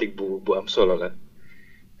thématique bu am solo la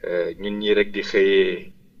ñun ñii rek di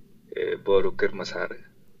xëyee booru Kër Massar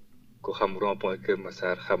ku xam rond-point Kër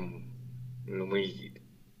Massar xam nu muy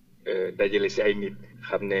dajale si ay nit.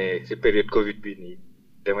 xam ne si période Covid bi nii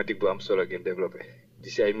thématique bu am solo ngeen développé. di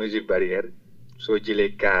si ay mesures barrières soo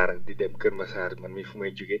jëlee kaar di dem Kër Massar man mi fu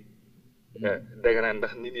may jóge danga naan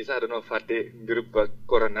ndax nit ñi sax dañoo fàtte mbirub ba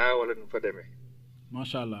corona wala nu fa demee.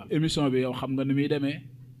 macha allah émission bi yow xam nga nu muy demee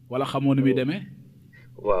wala xamoo nu muy demee.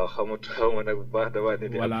 waaw xaw ma nag bu baax damaa ne.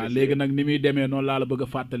 voilà léegi nag ni muy demee noonu laa la bëgg a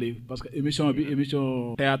fàttali parce que émission bi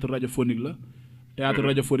émission théâtre radiophonique la. théâtre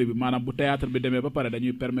radiophonique bi maanaam bu théâtre bi demee ba pare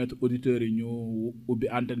dañuy permettre auditeurs yi ñu ubbi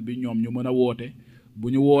antenne bi ñoom ñu mën a woote bu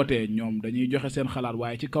ñu wootee ñoom dañuy joxe seen xalaat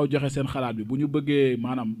waaye ci kaw joxe seen xalaat bi bu ñu bëggee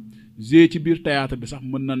maanaam jouer ci biir théâtre bi sax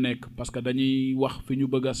mën na nekk parce que dañuy wax fi ñu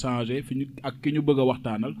bëgg a changer fi ñu ak ki ñu bëgg a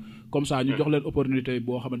waxtaanal comme ça ñu jox leen opportunité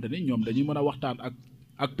boo xamante ni ñoom dañuy mën a waxtaan ak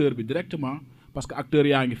acteur bi directement parce que acteur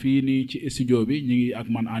yaa ngi fii nii ci studio bi ñu ngi ak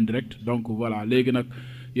man en direct donc voilà léegi nag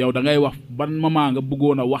yow da ngay wax ban moment nga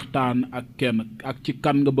bëggoon a waxtaan ak kenn ak ci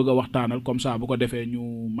kan nga bëgg a waxtaanal comme ça bu ko defee ñu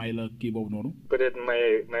may la kii boobu noonu. peut-être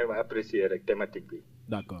may ma apprécier rek thématique bi.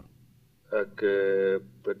 d'accord. ak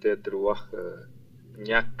peut-être wax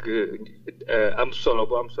ñàkk am solo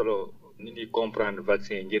bu am solo nit ñi comprendre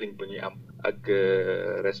vaccin njëriñ bu ñuy am. ak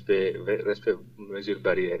respect mesures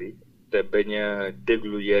barrières yi. te bañ a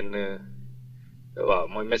déglu yenn waaw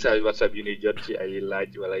mooy message WhatsApp yu ñuy jot ci ay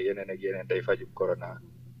laaj wala yeneen ak yeneen day faju corona.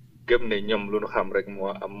 gëm ne ñoom lu ñu xam rek moo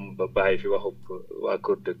am ba bàyyi fi waxu waa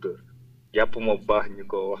kër docteur jàpp moo bu baax ñu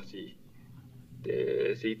ko wax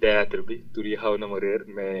si théâtre bi tur yi xaw na ma réer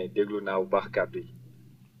mais déglu naa bu baax kàddu yi.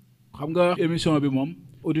 xam nga émission bi moom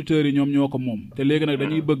auditeurs yi ñoom ñoo ko moom te léegi nag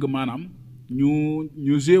dañuy bëgg maanaam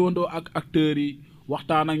ñu géewandoo ak acteurs yi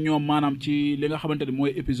waxtaan ak ñoom maanaam ci li nga xamante ni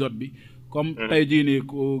mooy épisode bi comme tey jii nii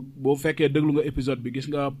boo fekkee déglu nga épisode bi gis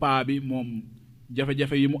nga paa bi moom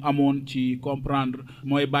jafe-jafe yi mu amoon ci comprendre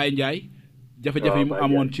mooy Baye Ndiaye jafe-jafe yi mu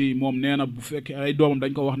amoon ci moom nee na bu fekkee ay doomam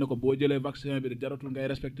dañ ko wax ne ko boo jëlee vaccin bi jaratul ngay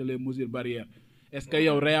respecter les mesures barrières est-ce que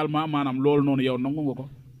yow réellement maanaam loolu noonu yow nangu nga ko.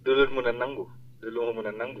 du lu mën a nangu du lu ma mën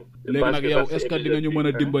a nangu. léegi nag yow est-ce que di nga ñu mën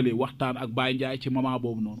a dimbali waxtaan ak Baye Ndiaye ci moment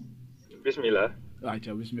boobu noonu. bismillah.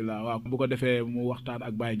 waaw bismillah waaw bu ko defee mu waxtaan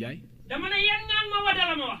ak Baye Ndiaye. dama ne yan ñaan ma wada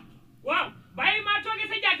la ma wax waaw bàyyi maa toogee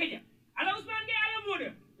sa jàkka ja ala Ousmane Gueye ala Mooda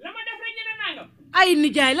la ma def rek ñu ne nangam. ay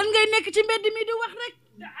nijaay lan ngay nekk ci mbedd mi di wax rek.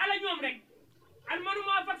 ala ñoom rek al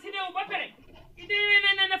manuma vacciné wu ba pare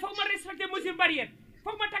ne foog ma respecté mesure barrière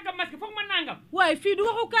foog ma tagga masque foog ma nangam. waaye fii du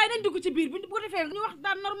waxukaay nañ dugg ci biir bu ko defee ñu wax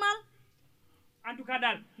daan normal. en tout cas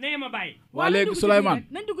daal nee ma bàyyi. waa léegi Souleymane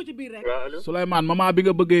nañ dugg ci biir rek. Souleymane maman bi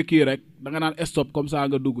nga bëggee kii rek da nga naan stop comme ça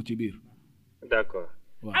nga dugg ci biir. d'accord.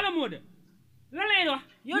 waaw ala Mooda lan lay wax.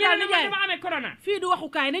 yow daal nijaay dama amee corona. fii du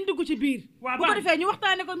waxukaay nañ dugg ci biir. waaw bu ko defee ñu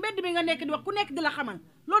waxtaanee ko mbedd mi nga nekk di wax ku nekk di la xamal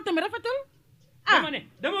loolu tamit rafetul. dama ne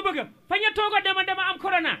dama bëgg fa ñu tooga dama am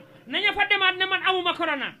corona nañu fa demaat ne man amuma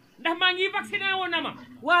corona ndax maa ngi vacciné woon na ma.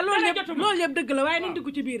 waaw loolu yëpp dëgg la waaye nañ dugg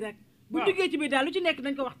ci biir rek. bu duggee ci biir daal lu ci nekk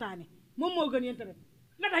nañ ko waxtaanee moom moo gën yéen tamit.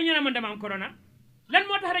 la tax ñu ne man dama am corona lan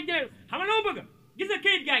moo tax rek jëlee xam nga la ma bëgg gis nga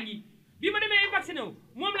kayit gaa ngi bi ma demee vacciné wu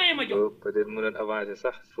moom la ma jox. peut-être mu doon avancé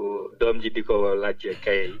sax fu doom ji di ko laajte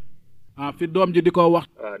kayit fi doom ji di ko wax.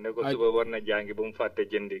 waaw ne ko suba war na jàngi bu mu fàtte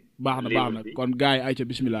jëndi. baax na kon gars yi ayca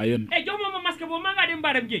bismillah yéen. jox ma masque boobu maa ngaa dem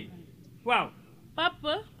mbaaram géej waaw.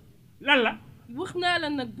 papa. lan la. wax naa la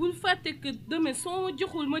nag bul fàtte que demain soo ma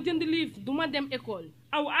joxul ma jënd livre du ma dem école.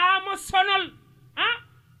 ma sonal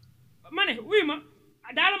ma ne wuy ma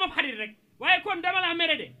daala ma xarit rek waaye kon dama laa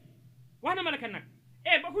mere de wax na ma la kan nag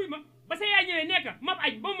ba wuy ma ba sa yaay ñëwee nekka ma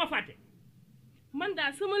aj ba mu ma fàtte. man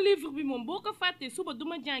daal sama livre bi moom boo ko fàttee suba du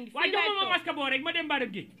ma jàngi. waaye jox ma masque boo rek ma dem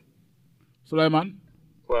mbaaram géej. Souleymane.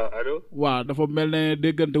 waaw allo. waaw dafa mel ne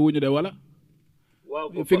déggante wuñu de wala.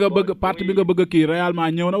 waaw fi nga bëgg parti bi nga bëgg kii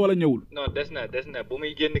réellement ñëw na wala ñëwul. non des na bu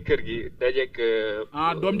muy génn kër gi dajeeg.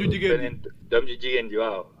 doom ju jigéen ji doom ju jigéen ji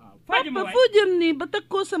waaw. papa foo jëm nii ba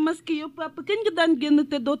takkoo sa masque yow papa kañ nga daan génn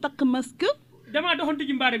te doo takk masque. damaa doxantu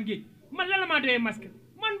ji mbaaram géej man la maa doyee masque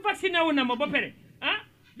man vacciné wu na ma ba pare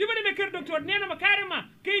bi ma demee kër docteur nee na ma carrément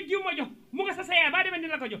kayit jiw ma jox mu nga sa yaay baa demee ni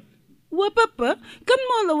la ko jox. waa papa kan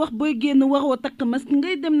moo la wax booy génn waroo takk masque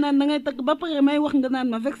ngay dem naan da ngay takk ba pare may wax nga naan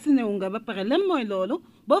ma vacciné wu nga ba pare lan mooy loolu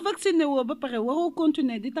boo vacciné woo ba pare waroo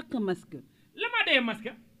continuer di takk masque. la maa doyee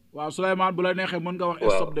masque. waaw Souleymane bu la neexee mën nga wax.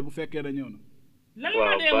 stop de bu fekkee na ñëw na. lan la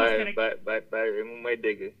maa doyee masque rek waaw mu may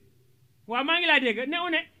dégg. waaw maa ngi laa dégg ne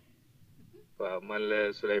une. waaw man la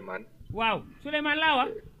Souleymane. waaw Souleymane laa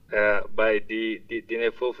wax. Baye di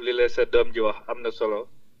ne foofu li la sa doom ji wax am na solo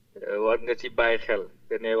war nga ci bàyyi xel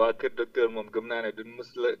te ne waa kër docteur moom gëm naa ne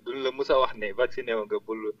duñ la mus a wax ne vacciné wu nga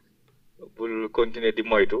bul continuer di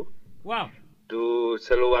moytu. waaw du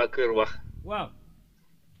selu waa kër wax. waaw.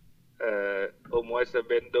 au moins sa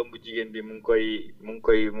benn doom bu jigéen bi mu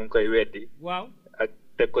ngi koy weddi. waaw ak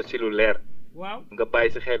teg ko ci lu leer. waaw nga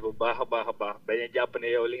bàyyi si xel bu baax a baax dañuy jàpp ne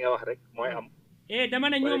yow li nga wax rek mooy am. dama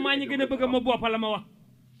ne ñoom maa ñu gën a bëgg ma bopp la ma wax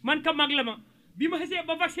man ka mag la ma bi ma xasee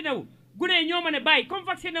ba vacciné wu gune yi ñoo ma ne bàyyi comme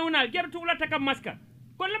vacciné wu naal jaratu la takk masque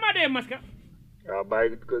kon la maa doyee masque. waaw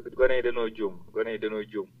bàyyi gone yi danoo juum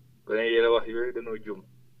gone yi la wax yooyu danoo juum.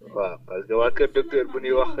 waaw parce que waa kër docteur bu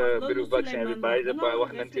ñuy wax mbiru vaccin bi bàyyi sa ba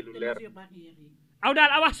wax nañ ci lu leer. aw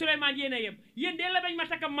daal a wax Souleymane yéen a yem yéen dee la bañ ma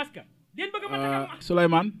takkam masque den bëgg ma takkam masque.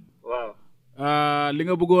 Souleymane. waaw. li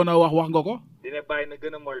nga bëggoon a wax nga ko. dina bàyyi na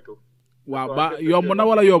gën a moytu. waaw ba yomb na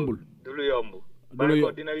wala yombul. du lu yomb. bàyyi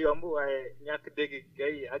ko dina yomb waaye ñàkk dégg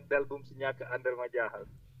kay ak dal bu mu si ñàkk àndal ma jaaxal.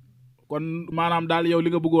 kon maanaam daal yow li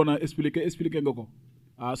nga bëggoon a expliquer nga ko.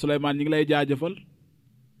 Souleymane ñu ngi lay jaajëfal.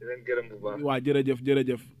 di leen gërëm bu baax. waa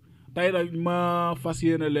jërëjëf. tey nag ma fas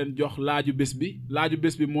yéene leen jox laaju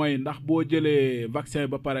bés bi mooy ndax boo jëlee vaccin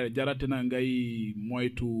ba pare jaratina ngay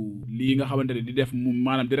moytu lii nga xamante ne di def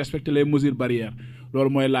maanaam di respecter les mesures barrières loolu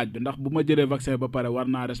mooy laaj bi ndax bu ma jëlee vaccin ba pare war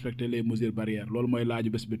naa respecter les mesures barrières loolu mooy laaju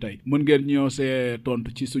bés bi tey mën ngeen ñëw see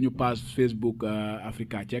tontu ci suñu page Facebook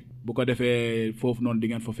Africa Check bu ko defee foofu noonu di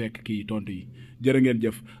ngeen fa fekk kii tontu yi jërë ngeen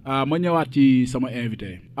jëf ma ñëwaat ci sama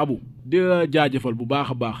invité Abou di jaajëfal bu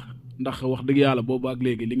baax a baax ndax wax dëgg yàlla boobu ak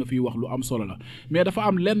léegi li nga fiy wax lu am solo la mais dafa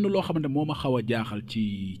am lenn loo xamante moo ma xaw a jaaxal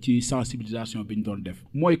ci sensibilisation bi ñu doon def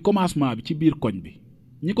mooy commencement bi ci biir koñ bi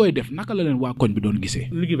ñi koy def naka la leen waa koñ bi doon gisee.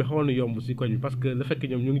 liggéey bi xawoon na yomb si koñ bi parce que le fait que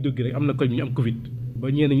ñoom ñu ngi dugg rek am na koñ bi ñu am Covid ba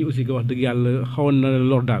ñenn ñi aussi nga wax dëgg yàlla xawoon na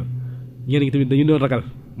lor daal ñenn ñi tamit dañu doon ragal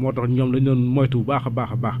moo tax ñoom dañu doon moytu bu baax a baax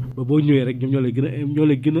ba boo ñëwee rek ñoom ñoo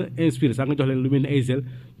lay gën a inspiré sax nga jox leen lu mel ni ay gel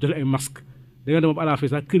jox leen ay masque da nga dem à la fin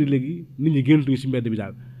sax kër yi léegi nit ñi génnatuñu si mbedd bi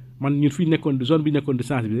daal man ñun fii nekkoon di zone bi nekkoon di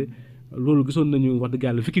sensibiliser loolu gisoon nañu wax dëgg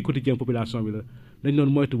yàlla fukki quotidien population bi la dañ doon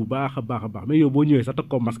moytu bu baax a baax mais yow boo ñëwee sax takk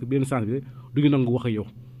ko masque benn sensibiliser du ñu nangu wax ak yow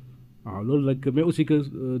waaw loolu nag mais aussi que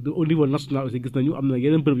au niveau national aussi gis nañu am na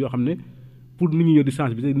yeneen bërëb yoo xam ne pour nit ñi ñëw di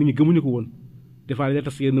sensibiliser nit ñi gëmuñu ko woon des fois dañ lay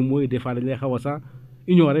tas yenn mooy des fois dañ lay xaw a sax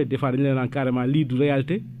ignorer des fois dañ lay naan carrément lii du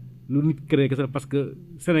réalité lu nit créé que parce que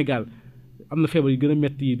Sénégal am na feebar yu gën a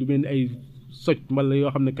metti yi lu mel ni ay soj mbala yoo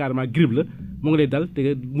xam ne carrément grippe la moo ngi lay dal te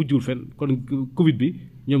mujjul fenn kon Covid bi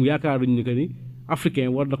ñoom yaakaaruñu ni que ni africain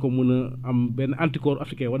war na ko mën a am benn anticorps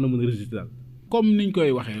africain war na mën a résister daal. comme niñ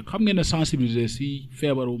koy waxee xam ngeen ne sensibiliser si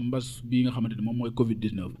feebaru mbas bii nga xamante ni moom mooy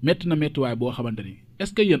Covid-19 métti na méttiwaay boo xamante ni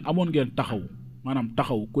est-ce que yéen amoon ngeen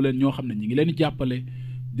taxaw ku leen ñoo xam ne ñi ngi leen di jàppale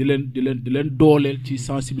di leen dooleel ci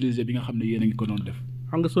sensibiliser bi nga xam ne yéen a ngi ko doon def.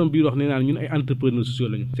 xam nga sama biir wax nee naa ñun ay entrepreneurs sociaux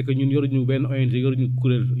lañu. c'est que ñun yoruñu benn ONG yoruñu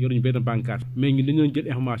kuréel yoruñu benn bànqaas mais ñun dañu doon jël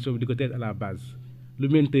information bi di ko teg à la base lu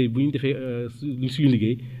mel tey bu ñu defee suñu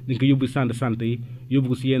liggéey dañ ko yóbbu centre de santé yi yóbbu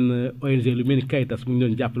ko si yenn ONG lu mel ni Caritas mu ñu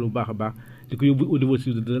doon jàppale bu baax a baax di ko yóbbu au niveau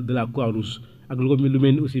de la Croix-Rouge ak lu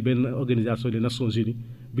mel ni aussi benn organisation des Nations Unies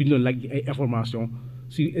bi ñu doon laaj ay information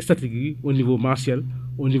sur statistique yi au niveau mensuel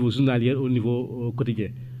au niveau journalier au niveau quotidien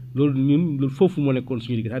loolu foofu moo nekkoon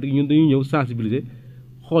suñu liggéey c'est-à-dire ñun dañuy ñëw sensibiliser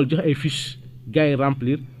xool joxe ay fiches gars yi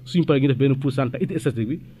remplir suñu paree ñu def benn pourcentage it statistique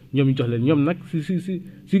bi ñoom ñu jox leen ñoom nag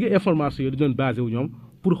si information yi di doon basé wu ñoom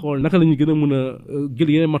pour xool naka la ñuy gën a mën a jël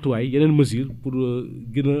yeneen matuwaay yeneen mesures pour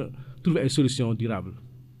gën a trouver ay solutions durables.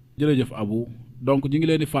 jërëjëf Abou donc ñu ngi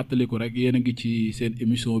leen di fàttaliku rek yéen a ngi ci seen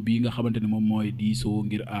émission bii nga xamante ni moom mooy Diisoo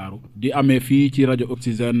Ngir Aaru di amee fii ci rajo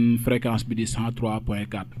Oxygène fréquence bi di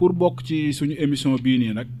 103.4 pour bokk ci suñu émission bii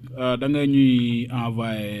nii nag da nga ñuy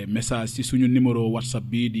envoyer message ci suñu numéro WhatsApp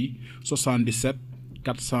bii di 77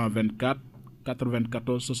 424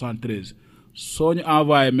 94 73 soo ñu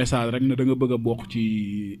envoyé message rek ne da nga bëgg a bokk ci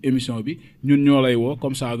émission bi ñun ñoo lay woo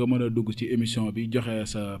comme ça nga mën a dugg ci émission bi joxe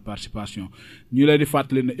sa participation ñu lay di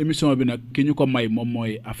fàttali ne émission bi nag ki ñu ko may moom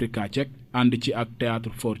mooy Africa Check ànd ci ak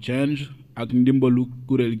théâtre for change ak ndimbalu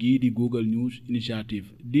kuréel gii di Google News Initiative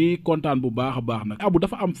di kontaan bu baax a baax nag Abou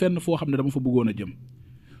dafa am fenn foo xam ne dama fa bëggoon a jëm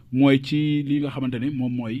mooy ci li nga xamante ni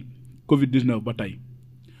moom mooy Covid-19 ba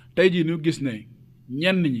tey jii ñu gis ne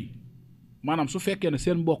ñenn ñi maanaam su fekkee ne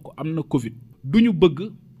seen mbokk am na Covid du ñu bëgg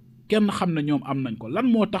kenn xam ne ñoom am nañ ko lan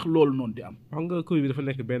moo tax loolu noonu di am. xam nga Covid bi dafa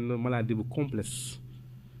nekk benn maladie bu complexe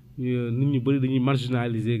nit ñu bëri dañuy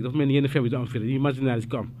marginaliser dafa mel ni yenn feebar yi du am fii dañuy marginaliser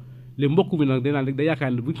ko am léegi mbokk bi nag dañ da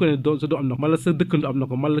yaakaar ne bu ñu ko nee doon sa doo am na ko. mala sa dëkkandoo am na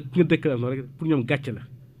ko mala ki nga dëkkal am na rek pour ñoom gàcce la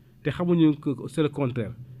te xamuñu que c'est le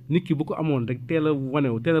contraire nit ki bu ko amoon rek teel a wane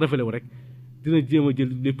wu teel a révélé wu rek. dina jéem a jël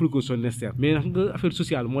les précautions nécessaires mais nag nga affaire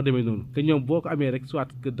sociale moo demee noonu que ñoom boo ko amee rek soit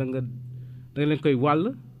que da nga leen koy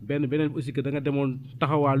wàll beneen bi aussi que da nga demoon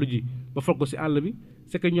taxawaalu ji ba foog ko si àll bi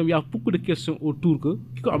c'est que ñoom y a beaucoup de questions autour que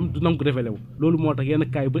ki ko am du nangu ko révélé wu loolu moo tax yenn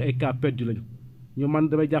cas yu bëri ay cas perdu lañu ñoom man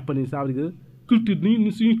damay jàpp ni ça veut dire que culture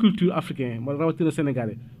ni suñu culture africain ma rawatina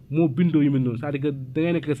sénégalais moo bindoo yu mel noonu c'est-à-dire que da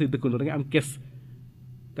ngay nekk say dëkkandoo da ngay am kees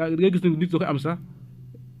da ngay gis ne nit da koy am sax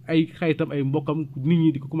ay xayitam ay mbokkam nit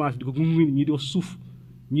ñi di ko commencé di ko gunge ñii di wax suuf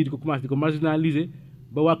ñii di ko commencé di ko marginaliser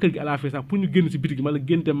ba waa kër gi à la fin sax pour ñu génn si bitig ma la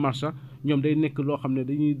génn dem marché sax ñoom day nekk loo xam ne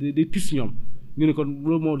day tis ñoom ñu ne kon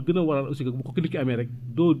loolu moo gën a waral aussi que bu ko nit ki amee rek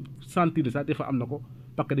doo sentir sax des fois am na ko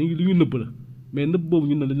parce que dañuy lu ñu nëbb la mais nëbb boobu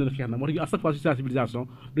ñun ne dañ leen xeex na moo tax ñu à chaque fois si sensibilisation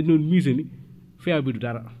dañu doon miser ni feebar bi du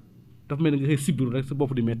dara dafa mel ni nga xëy sibiru rek sa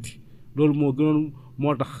bopp di metti loolu moo gënoon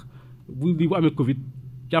moo tax bu amee Covid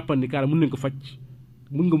jàppan ni kaara mën nañ ko faj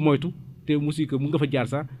mën nga moytu te aussi que mën nga fa jaar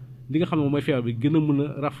sax li nga xam ne moom mooy feebar bi gën a mën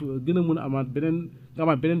a gën a mën a amaat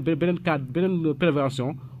beneen cadre beneen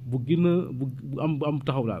prévention bu gën a bu am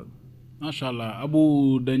taxaw daal. macha allah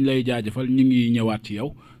Abou dañ lay jaajëfal ñu ngi ñëwaat ci yow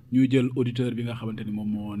ñu jël auditeur bi nga xamante ni moom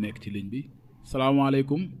moo nekk ci ligne bi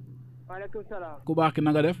salaamaaleykum. waaleykum salaam. ku baax ki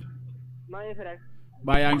na nga def. maa ngi fi rek.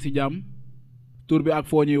 baa yaa ngi si jàmm. tur bi ak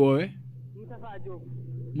foo ñuy woowee. Moustapha Diop.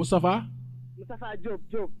 Moustapha. Moustapha Diop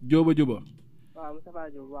Diop. Jóoba Jóoba. waaw Moustapha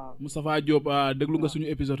Diop waaw. Moustapha Diop déglu nga suñu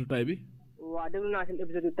épisode tay bi. waaw déglu naa seen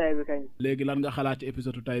épisode tay bi kañ. léegi lan nga xalaat ci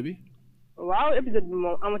épisode tay bi. waaw épisode bi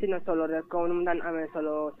moom amati na solo rek comme ni mu daan amee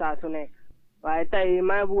solo saa su nekk. waaye tey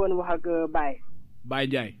maa ngi bëggoon wax ak Baye. Baye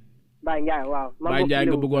Ndiaye. Baye Ndiaye waaw. Baye Ndiaye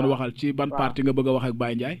nga bëggoon waxal ci ban parti nga bëgg a wax ak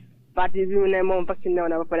Baye Ndiaye. parti bi mu ne moom vacciné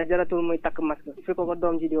na ba pare jaratul muy takk masque. fi ko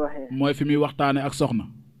doom ji di waxee. mooy fi muy waxtaane ak soxna.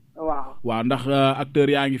 waaw ndax acteur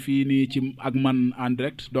yaa ngi fii nii ci ak man en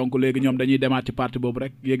direct donc léegi ñoom dañuy demaat ci parti boobu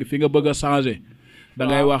rek léegi fi nga bëgg a changer. da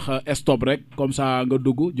ngay wax stop rek comme ça nga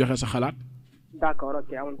dugg joxe sa xalaat. d'accord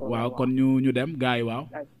ok amul problème waaw kon ñu dem gars yi waaw.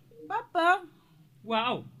 papa.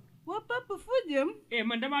 waaw. waa papa foo jëm.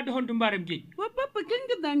 man damaa doxantu mbaaram géej. waa papa kañ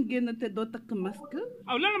nga daan génn te doo takk masque.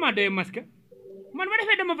 aw lan la maa doyee masque man ma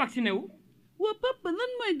defee dama vacciné wu. waa papa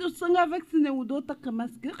lan mooy do sa nga vacciné wu doo takk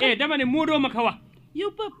masque. dama ne moo doo ma ko wax. yow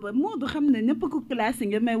papa Moodu xam ne ñëpp ko classé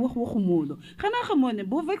nga may waxu Moodu xanaa xamoo ne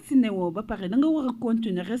boo vacciné woo ba pare da nga war a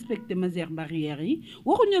continuer respecter mesures barrières yi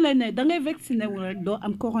waxuñu la ne da ngay vacciné wu rek doo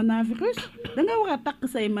am coronavirus da nga war a takk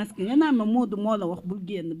say masque nga naan ma Moodu moo la wax bul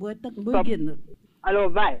génn booy génn. allo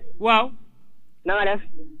Baye. waaw. na nga def.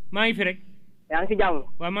 maa ngi fi rek. yaa ngi si jàmm.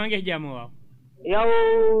 waaw maa ngi ci jàmm waaw.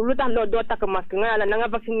 yow lu tax doo takk masque nga naan na nga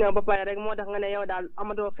vacciné ba pare rek moo tax nga ne yow daal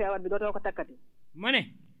amatoo feebar bi dootoo ko takkati. ma ne.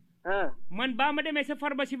 man baa ma demee sa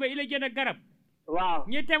pharmacie ba ila jënd garab. waaw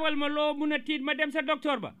ñi tewal ma loo mun a tiit ma dem sa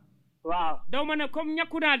docteur ba. waaw daw ma ne comme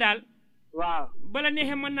ñàkku naa daal. waaw bala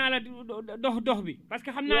neexee mën naa la dox bi parce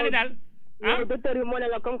que xam naa ne daal. docteur bi moo ne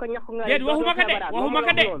la comme que ñàkku nga. déet waxuma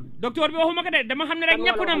ko de docteur bi waxuma ko de dama xam ne rek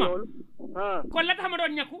ñàkku na ma. kon la tax ma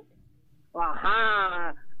doon ñàkku. waaw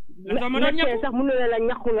la tax ma doon ñàkku sax mënu la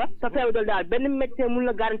ñàkku nga sa feebar daal benn médecin mun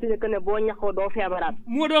la garantir que ne boo ñàkkoo doo feebaraat.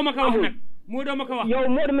 moo doo ma ko wax nag. Modou ma ko wax yow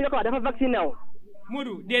Modou mi la ko wax dafa vacciné wu.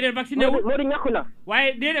 Modou déedéet vacciné wu Modou ñàkku na.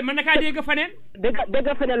 waaye déedéet mën na kaa dégg faneen. dégg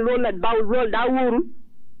faneen loolu nag loolu daa wóorul.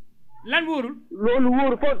 lan wóorul. loolu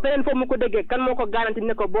wóorul feneen foofu mu ko déggee kan moo ko garanti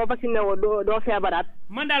ne ko boo vacciné woo doo feebaraat.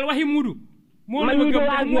 man daal waxi Modou man mii di wax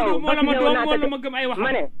ak yow ma gëm ay wax.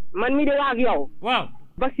 ma ne man mii di wax ak yow. waaw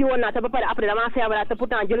vacciné woon naa te ba pare après damaa feebaraat te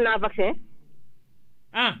pourtant jël naa vaccin.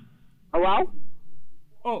 ah. waaw.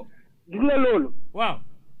 oh. gis nga loolu. waaw.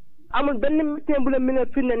 amul benn médecin bu la mën a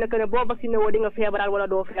firnde ne que ne boo vacciné woo di nga feebaraat wala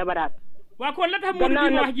doo feebaraat. waaw kon la tax Modou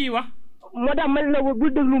di wax ji wax. moo tax man la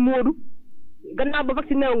bul déglu Modou. gannaaw ba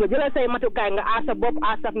vacciné wu nga jëlal say matukaay nga aar sa bopp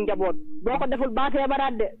aar sa njaboot boo ko deful baa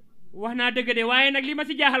feebaraat de. wax naa dëgg de waaye nag li ma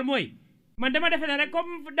si jaaxal mooy man dama defe ne rek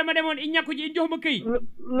comme dama demoon i ñàkku ji i jox ma këyit.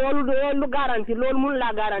 loolu garanti loolu mun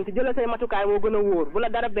laa garanti jëlal say matukaay moo gën a wóor bu la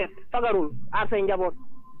dara bett fagarul aar say njaboot.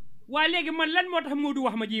 waa léegi man lan moo tax Modou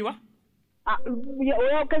wax ma ji wax. ah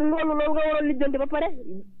yow kañ loolu nga waroon lijjanti ba pare.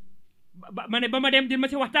 ma ne ba ma dem di ma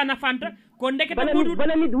si waxtaan ak Fanta. kon ndekete Modou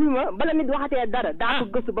bala nit waxatee dara. daa ko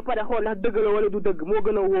gëstu ba pare xool ndax dëgg la wala du dëgg moo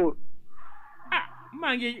gën a wóor. ah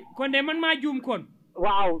maa ngi kon de man maa juum kon.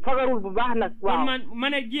 waaw fagarul bu baax nag. waaw kon ma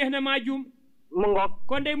ne jeex na maa juum. mu ngoog.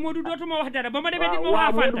 kon de Modou dootuma wax dara ba ma demee. di ma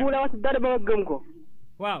waa Fanta waaw la wax dara ba nga gëm ko.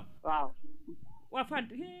 waaw. waa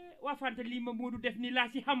Fanta lii ma Modou def nii laa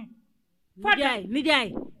si xam.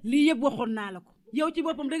 nijaay lii yëpp waxoon naa la ko yow ci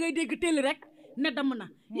boppam da ngay dégg télé rek ne damm na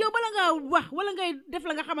yow bala ngaa wax wala ngay def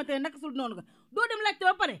la nga xamante ne naka sul noonu nga doo dem laajte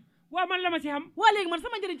ba pare. waaw man la ma si xam. waa léegi man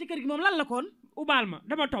sama njëriñ ci kër gi moom lan la koon. ubaal ma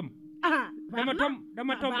dama tom.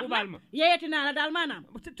 dama tom ubaal ma. yeeyati naa la daal maanaam.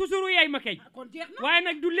 toujours yaay ma kay. kon jeex na waaye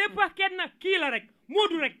nag du lépp ak kenn kii la rek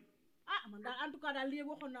Modou rek. man daal en tout cas daal lii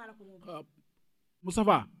waxoon naa la ko moom.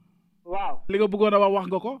 Moustapha. waaw li nga bëggoon a wax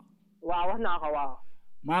nga ko. waaw wax naa ko waaw.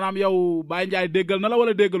 maanaam yow Baye Ndiaye déggal na la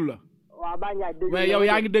wala déggalu la. waaw Baye Ndiaye déggal mais yow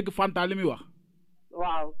yaa ngi dégg Fanta li muy wax.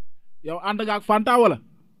 waaw. yow ànd nga ak Fanta wala.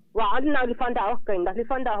 waaw ànd naa li Fanta wax kay ndax li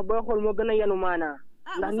Fanta wax booy xool moo gën a yenu maanaa.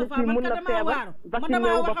 ndax nit ki mun na feebar vacciné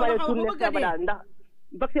wu ba pare tourné feebar daal ndax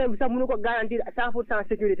vaccin bi sax mënu ko garantir 100%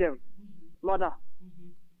 sécurité am moo tax.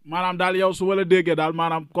 maanaam daal yow su ma la déggee daal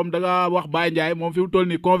maanaam comme da nga wax Baye Ndiaye moom fi mu toll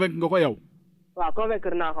nii convaincre nga ko yow. waaw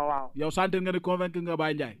convaincre naa ko waaw. yow sentir nga ni convaincre nga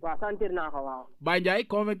Baye Ndiaye. waaw sentir naa ko waaw. Baye Ndiaye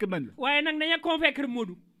convaincre nañ la. waaye nag nañu convaincre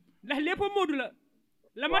Modou ndax lépp Modou la.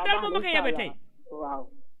 la ma dal ma ko yabe tey. waaw.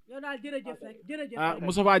 yow daal jërëjëf rek jërëjëf.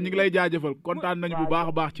 Moustapha ñu ngi lay jaajëfal kontaan nañu bu baax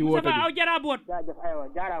a baax ci woote bi. Moustapha aw jaraaboot. jaajëf aywa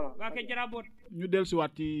jaaraama. waa kay jaraaboot. ñu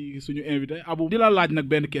dellusiwaat ci suñu invité Abou. di la laaj nag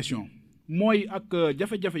benn question. mooy ak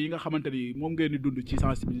jafe-jafe yi nga xamante ni moom ngeen di dund ci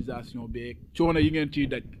sensibilisation beeg coono yi ngeen ciy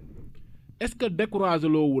daj est-ce que découragé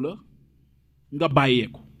loowu la nga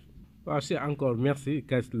bàyyeeku. waaw c'est encore merci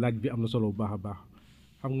kay laaj bi am na solo bu baax a baax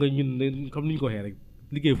xam nga ñun comme ni ñu ko waxee rek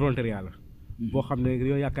liggéey volontariat la. boo xam ne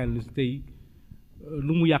dañoo yaakaar ne tey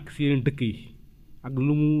lu mu yàq si yeneen dëkk yi ak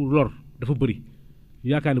lu mu lor dafa bëri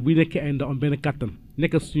yaakaar ne bu ñu nekkee ay ndaw am benn kàttan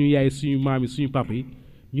nekk suñu yaay suñu maam yi suñu papa yi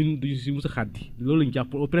ñun duñu si mos a xàddi loolu lañu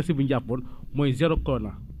jàppoon au principe bu ñu jàppoon mooy zéro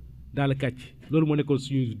corona dans le quartier loolu moo nekkoon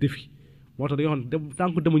suñu défi moo tax dañoo xam ne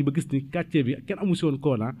tant que demuñu ba gis ni quartier bi kenn amu si woon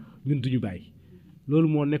corona ñun duñu bàyyi loolu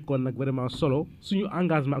moo nekkoon nag vraiment solo suñu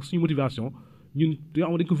engagement ak suñu motivation ñun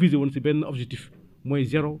dañ ko visé woon si benn objectif mooy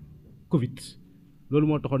zéro Covid loolu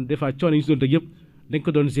moo taxoon des fois coono yi ñu si doon teg yëpp dañ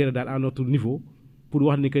ko doon gérer daal à notre niveau pour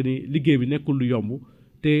wax ni que ni liggéey bi nekkul lu yomb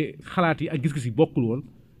te xalaat yi ak gis-gis yi bokkul woon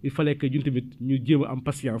il fallait que ñun tamit ñu jéem a am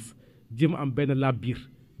patience jéem a am benn laab biir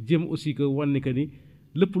jéem aussi que wan ni que ni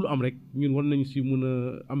lépp lu am rek ñun war nañu si mun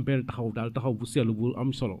a am benn taxaw daal taxaw bu seetlu bu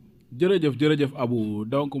am solo. jërëjëf Abou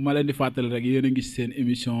donc ma leen di fàttali rek yéen a ngi si seen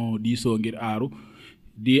émission Diisoo Ngir Aaru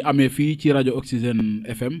di amee fii ci rajo Oxygène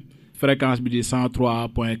FM fréquence bi di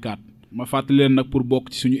 103.4 ma fàttali leen nag pour bokk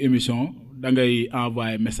ci suñu émission da ngay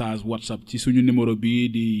envoyer message WhatsApp ci suñu numéro bii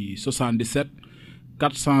di 77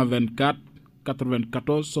 424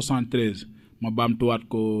 94 73 ma baamtuwaat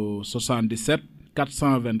ko 77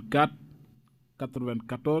 424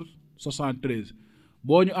 94 73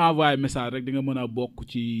 boo ñu envoyé message rek di nga mën a bokk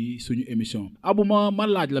ci suñu émission. Abou ma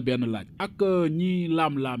laaj la benn laaj. ak ñi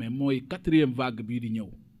laam-laame mooy 4e vague bii di ñëw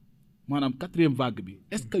maanaam 4e vague bi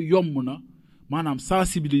est-ce que yomb na maanaam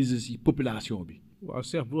sensibiliser ci population bi. waaw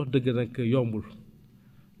Cheikh bu wax dëgg nag yombul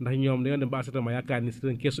ndax ñoom dañoo dem ba certainement yaakaar ni c'est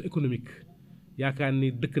une question économique yaakaar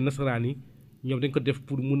ni dëkk nasaraan yi ñoom dañ ko def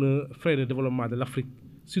pour mun a freiner le développement de l'Afrique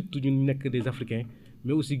surtout ñun nekk des Africains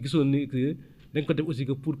mais aussi gisoon ni que dañ ko def aussi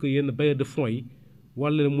que pour que yenn bailleurs de fonds yi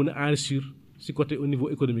wala mun a enrichir si côté au niveau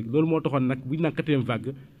économique loolu moo taxoon nag bu ñu naan 4e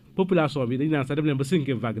vague population bi dañu naan sax dem leen ba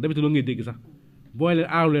 5e vague d'habitude loolu ngay dégg sax boo leen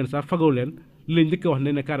aaru leen sax fagaw leen li leen njëkk a wax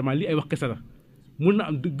ne carrément lii ay wax kese la mun na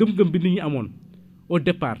am gëm-gëm bi nit ñi amoon au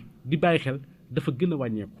départ di bàyyi xel dafa gën a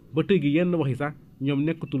wàññeeku ba tey gi yenn wax yi sax ñoom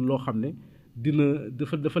nekkatul loo xam ne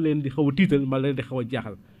dafa leen di xaw a tiital ma leen di xaw a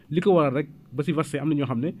jaaxal li ko waral rek ba si vaccin am na ñoo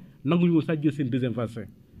xam ne nanguñu woon sax jël seen 2e vaccin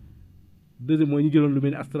 2e mooy ñu jëloon lu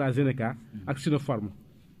mel ni AstraZeneca ak Sinopharm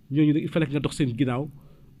ñooñu il fallait que nga dox seen ginnaaw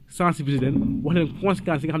sensibiliser leen wax leen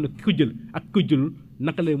conséquences yi nga xam ne ki ko jël ak ki ko jëlul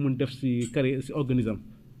naka lay mun def si carré si organisme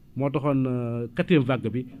moo taxoon quatrième vague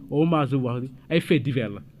bi au moment je wax ay faits divers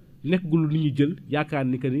la nekkul lu ñuy jël yaakaar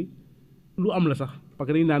ni que ni lu am la sax parce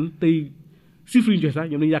que dañu naan tey chiffres yi ñu joxe sax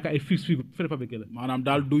ñoom dañu yaakaar ay fiches préfabriquées la. maanaam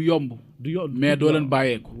daal du yomb. mais doo leen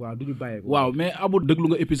bàyyeeku. waaw du ñu bàyyeeku. waaw mais Abou déglu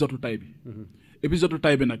nga épisode tay bi. épisode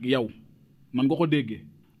tay bi nag yow man nga ko déggee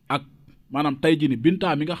ak maanaam tey jii ni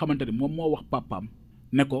Binta mi nga xamante ni moom moo wax papaam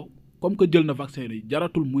ne ko comme que jël na vaccin yi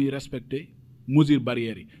jaratul muy respecter mesures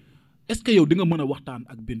barrières yi est-ce que yow di nga mën a waxtaan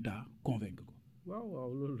ak Binta convaincre ko.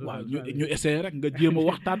 waaw ñu essayer rek nga jéem a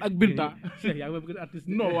waxtaan ak Binta.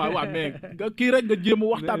 non waaw mais nga kii rek nga jéem a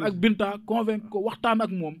waxtaan ak Binta convaincre ko waxtaan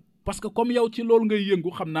ak moom. parce que comme yow ci loolu ngay yëngu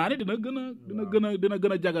xam naa ne dina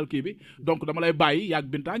gën a jagal kii bi donc dama lay bàyyi yaag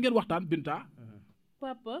Binta ngeen waxtaan Binta.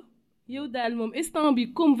 papa yow daal moom instant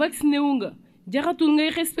bi comme vacciné wu nga jaratul ngay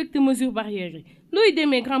respecter mesures barrières yi looy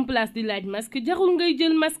demee grand place di laaj masque jarul ngay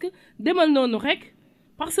jël masque demal noonu rek.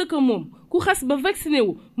 parce que moom ku xas ba vacciné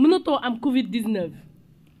wu mënatoo am Covid-19.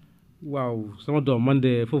 waaw sama doom man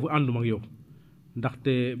de foofu ànduma ak yow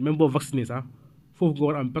ndaxte même boo vacciné sax foofu nga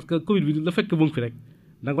war am parce que Covid bi la fekk mu ngi fi rek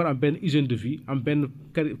da nga war am benn hygiène de vie am benn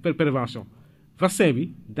prévention. vaccin bi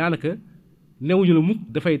daanaka newuñu la mukk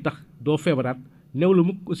dafay tax doo feebaraat new la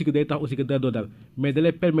mukk aussi que day tax aussi que doo dal mais da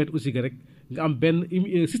lay permettre aussi que rek nga am benn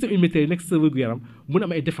système immunitaire yi nekk sa wér-gu-yaram mun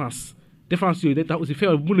am ay défense yooyu day tax aussi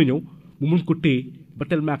feebar bu mun a ñëw mu mun ko téye ba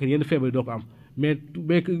tellement que yenn feebar yi doo ko am mais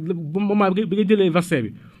moment bi nga jëlee vaccin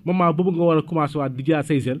bi moment boobu nga war a commencé waat di jaar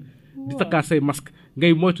say gel di takkaat say masque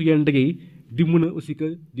ngay moytu yenn ndege yi di mun a aussi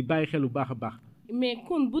que di bàyyi xel bu baax a baax. mais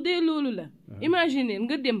kon bu dee loolu la. imaginer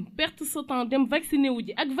nga dem perte sa temps dem vacciné wu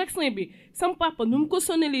ji ak vaccin bi sam papa nu mu ko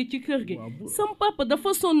sonalee ci kër gi. sam papa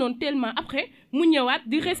dafa sonnoon tellement après mu ñëwaat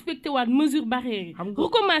di respecté waat mesure barrière yi.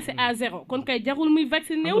 recommencer à zéro kon kay jarul muy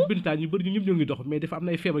vacciné wu. xam nga Binta ñu bëri ñëpp ñoo ngi dox mais dafa am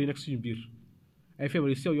na ay feebar yu nekk suñu biir ay feebar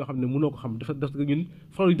yu sew yoo xam ne mënoo ko xam dafa ñun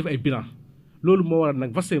faral di def ay bilan loolu moo waral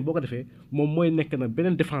nag vaccin boo ko defee moom mooy nekk nag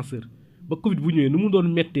beneen défenseur ba Covid bu ñëwee nu mu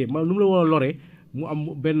doon méttee maanaam nu mu la war a loree. mu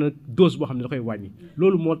am benn dose boo xam ne da koy wàññi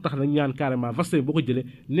loolu moo tax nag ñaan carrément vaccin boo ko jëlee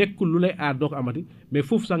nekkul lu lay aar doo ko amati mais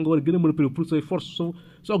foofu sax nga war a gën a mën a pour say force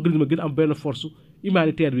sa organisme gën a am benn force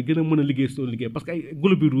humanitaire bi gën a mën a liggéey si liggéey parce que ay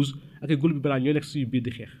globules rouges ak ay globules blancs ñoo nekk suñu biir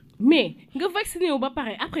di xeex. mais nga vacciné wu ba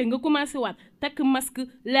pare après nga commencé waat takk masque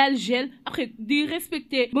laal gel après di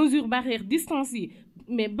respecter mesures barrières distance yi.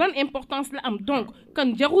 mais bonne importance la am donc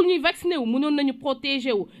kan jarul ñuy vacciné wu mënoon nañu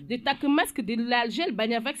protéger wu di takk masque di laal gel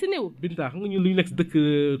bañ a vacciné wu. Binta xam nga ñun lu ñu nekk si dëkk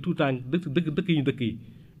tout temps dëkk yi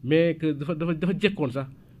mais que dafa jekkoon sax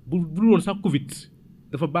bu woon sax Covid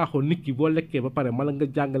dafa baaxoon nit ki boo lekkee ba pare mala nga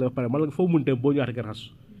jàngale ba pare mala nga foo mun dem boo ñëwaatee nga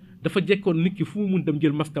raxasu dafa jekkoon nit ki fu mu mun dem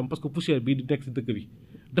jël masque am parce que poussière bii di nekk si dëkk bi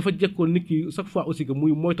dafa jekkoon nit ki chaque fois aussi que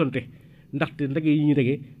muy moytonte ndaxte ndege yi ñuy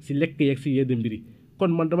ndege si lekk yeeg si yenn mbir yi kon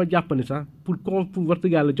man dama jàpp ni sax pour wax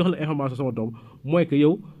dëgg yàlla jox la information sama doom mooy que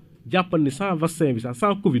yow jàppal ni sans vaccin bi sax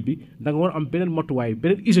sans Covid bi da nga war a am beneen matuwaay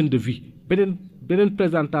beneen hygiène de vie beneen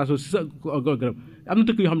présentation si sa programme am na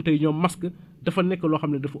dëkk yoo xam ne tey ñoom masque dafa nekk loo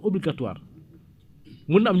xam ne dafa obligatoire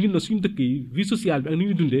mun na am ñun na suñu dëkk yi vie sociale bi ak ni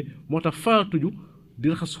ñuy dundee moo tax faratuñu di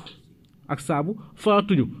raxasu ak saabu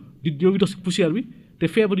faratuñu di ñoo ngi dox si poussière bi te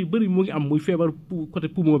feebar yu bëri mu ngi am muy feebar côté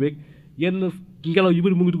poumon beeg yenn ngelaw yu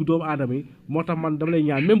bëri mu ngi dugg doomu aadama yi moo tax man dama lay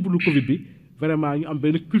ñaan même bu dul Covid bi vraiment ñu am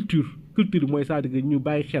benn culture mooy c'est-à-dire que ñu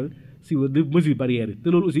bàyyi xel si mesures barrières yi te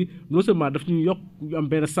loolu aussi non seulement daf ñu yokk ñu am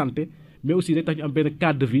benn santé mais aussi day tax ñu am benn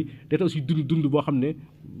cadre de vie day tax aussi dund boo xam ne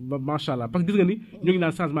macha allah parce que gis nga ni ñu ngi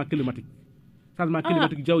naan changement climatique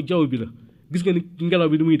jaww bi la gis nga ni ngelaw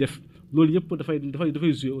bi ni muy def loolu yëpp dafay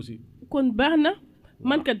jouer aussi. kon baax na.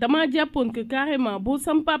 man kat damaa jàppoon que carrément bu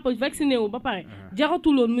sam papa vacciné wu ba pare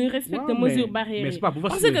jaratuloon muy respecter mesure barrière yi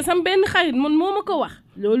parce que sam benn xarit man moo ma ko wax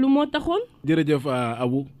loolu moo taxoon. jërëjëf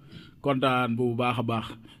Abou kontaan bu baax a baax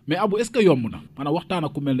mais Abou est-ce que yomb na maanaam waxtaan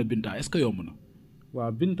ak ku mel ne Binta est-ce que yomb na.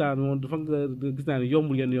 waaw Binta moom dafa nga gis naa ne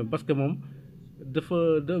yombul yenn yoon parce que moom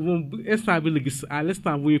moom instant bi la gis à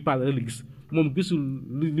l'instant bu ñuy parler la gis moom gisul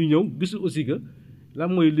lu ñëw gisul aussi que. lan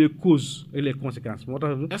mooy les causes et les conséquences moo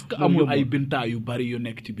tax. est-ce que amul ay Binta yu bari yu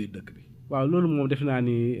nekk ci biir dëkk bi. waaw loolu moom defe naa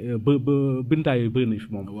ni ba Binta yooyu bëri nañ fi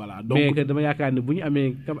moom. voilà donc mais que dama yaakaar ne bu ñu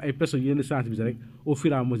amee comme ay personnes yenn sensibiliser rek au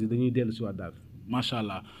fur et à mesure dañuy dellu si waat daal. macha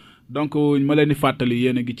allah donc ma leen di fàttali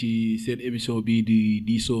yéen a ngi ci seen émission bii di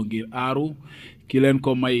Diisoo Ngir Aaru ki leen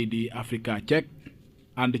ko may di Africa Check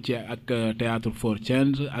ànd ci ak théâtre for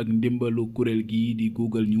change ak ndimbalu kuréel gii di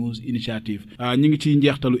Google News Initiative. ñi ngi ci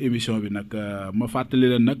njeextalu émission bi nag ma fàttali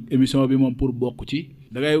leen nag émission bi moom pour bokk ci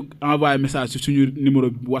da ngay envoyer message ci suñu numéro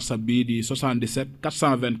WhatsApp bii di 77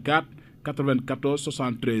 424 94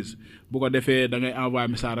 73 bu ko defee da ngay envoyer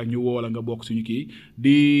message rek ñu woo la nga bokk suñu kii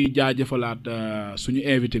di jaajëfalaat suñu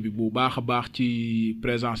invité bi bu baax a baax ci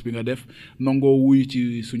présence bi nga def nangoo wuy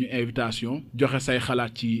ci suñu invitation joxe say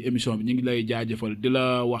xalaat ci émission bi ñu ngi lay jaajëfal di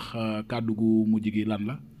la wax kàddu gu mujj gi lan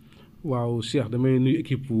la. waaw Cheikh damay nuyu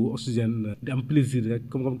équipe Oxygène di am plaisir rek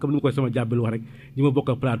comme ni ma koy sama jàbbal wax rek ñi ma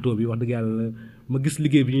bokkal plateau bi wax dëgg yàlla ma gis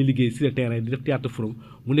liggéey bi ñuy liggéey sur le terrain di def théâtre forum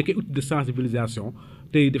mu nekkee outil de sensibilisation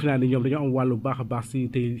tey defe naa ni ñoom dañoo am wàllu baax a baax si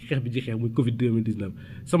tey xeex bi ji xeex muy Covid 2019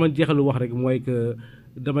 sama jeexalu wax rek mooy que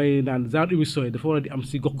damay naan genre émission yi dafa war a di am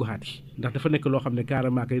si gox-goxaat yi ndax dafa nekk loo xam ne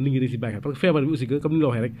carrément que nit ñi dañ si bàyyi xel parce que feebar bi aussi que comme ni la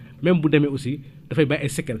waxee rek même bu demee aussi dafay bàyyi ay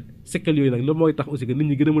séquelles yooyu nag loolu mooy tax aussi que nit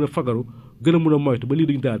ñi gën a mën a fagaru gën a mën a moytu ba lii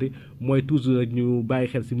duñu daal mooy toujours rek ñu bàyyi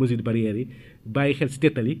xel si mesures barrières yi bàyyi xel si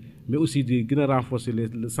tettal yi mais aussi di gën a renforcer les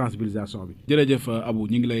sensibilisation bi. jërëjëf Abou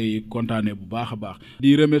ñu ngi lay kontaanee bu baax a baax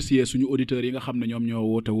di remercier suñu auditeurs yi nga xam ne ñoom ñoo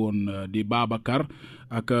woote woon di Babacar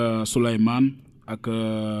ak Souleymane ak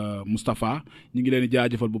Moustapha ñu ngi leen di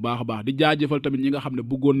jaajëfal bu baax a baax di jaajëfal tamit ñi nga xam ne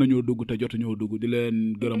bëggoon nañoo dugg te jotuñoo dugg di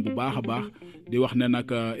leen gërëm bu baax a baax di wax ne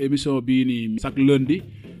nag émission bii nii chaque lundi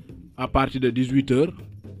à partir de 18h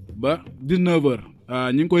ba 19h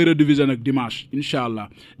ñu ngi koy rediffuser nag dimanche incha allah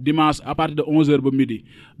dimanche à partir de 11h ba midi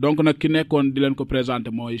donc nag ki nekkoon di leen ko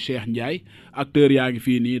présenter mooy Cheikh Ndiaye acteur yaa ngi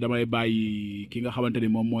fii nii damay bàyyi ki nga xamante ni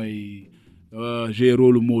moom mooy. j'ai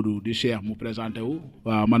rôle Modou di Cheikh mu présenté wu.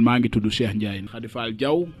 waaw man maa ngi tudd Cheikh Ndiaye. Khady Fall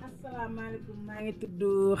Diaw. asalaamaaleykum maa ngi tudd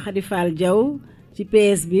Khady Fall Diaw ci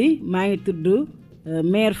PS bi maa ngi tudd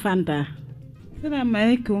maire Fanta.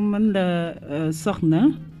 asalaamaaleykum man la Soxna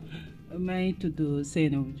maa ngi tudd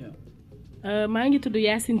Seynabou Diop. maa ngi tudd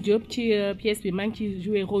Yacine Diop ci pièce bi maa ngi ci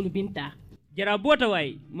joué rôle Binta. jara boota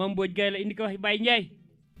waay moom Mbodj Gaye la indi ko wax Baye Ndiaye.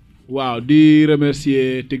 waaw di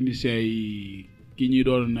remercier techniciens yi ki ñuy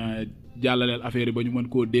doon jàllaleel affaire yi ba ñu mën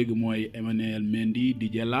koo dégg mooy Emmanuel Mendy di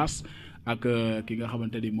Jelas ak ki nga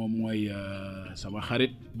xamante ni moom mooy sama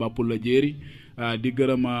xarit Bapou la Jéeri di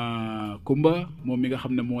gërëm Kumba moom mi nga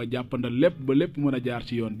xam ne moo jàppandal lépp ba lépp mën a jaar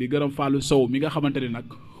ci yoon di gërëm Fallou Sow mi nga xamante ni nag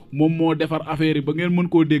moom moo defar affaire yi ba ngeen mën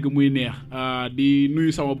koo dégg muy neex di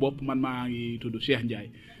nuyu sama bopp man maa ngi tudd Cheikh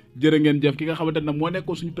Ndiaye jërë ngeen jëf ki nga xamante ne nag moo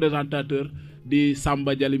nekkoon suñu présentateur di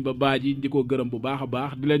Samba Jalimba Badji di ko gërëm bu baax a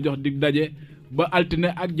baax di leen jox dig daje ba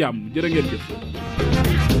altine ak jàmm jërë ngeen jëf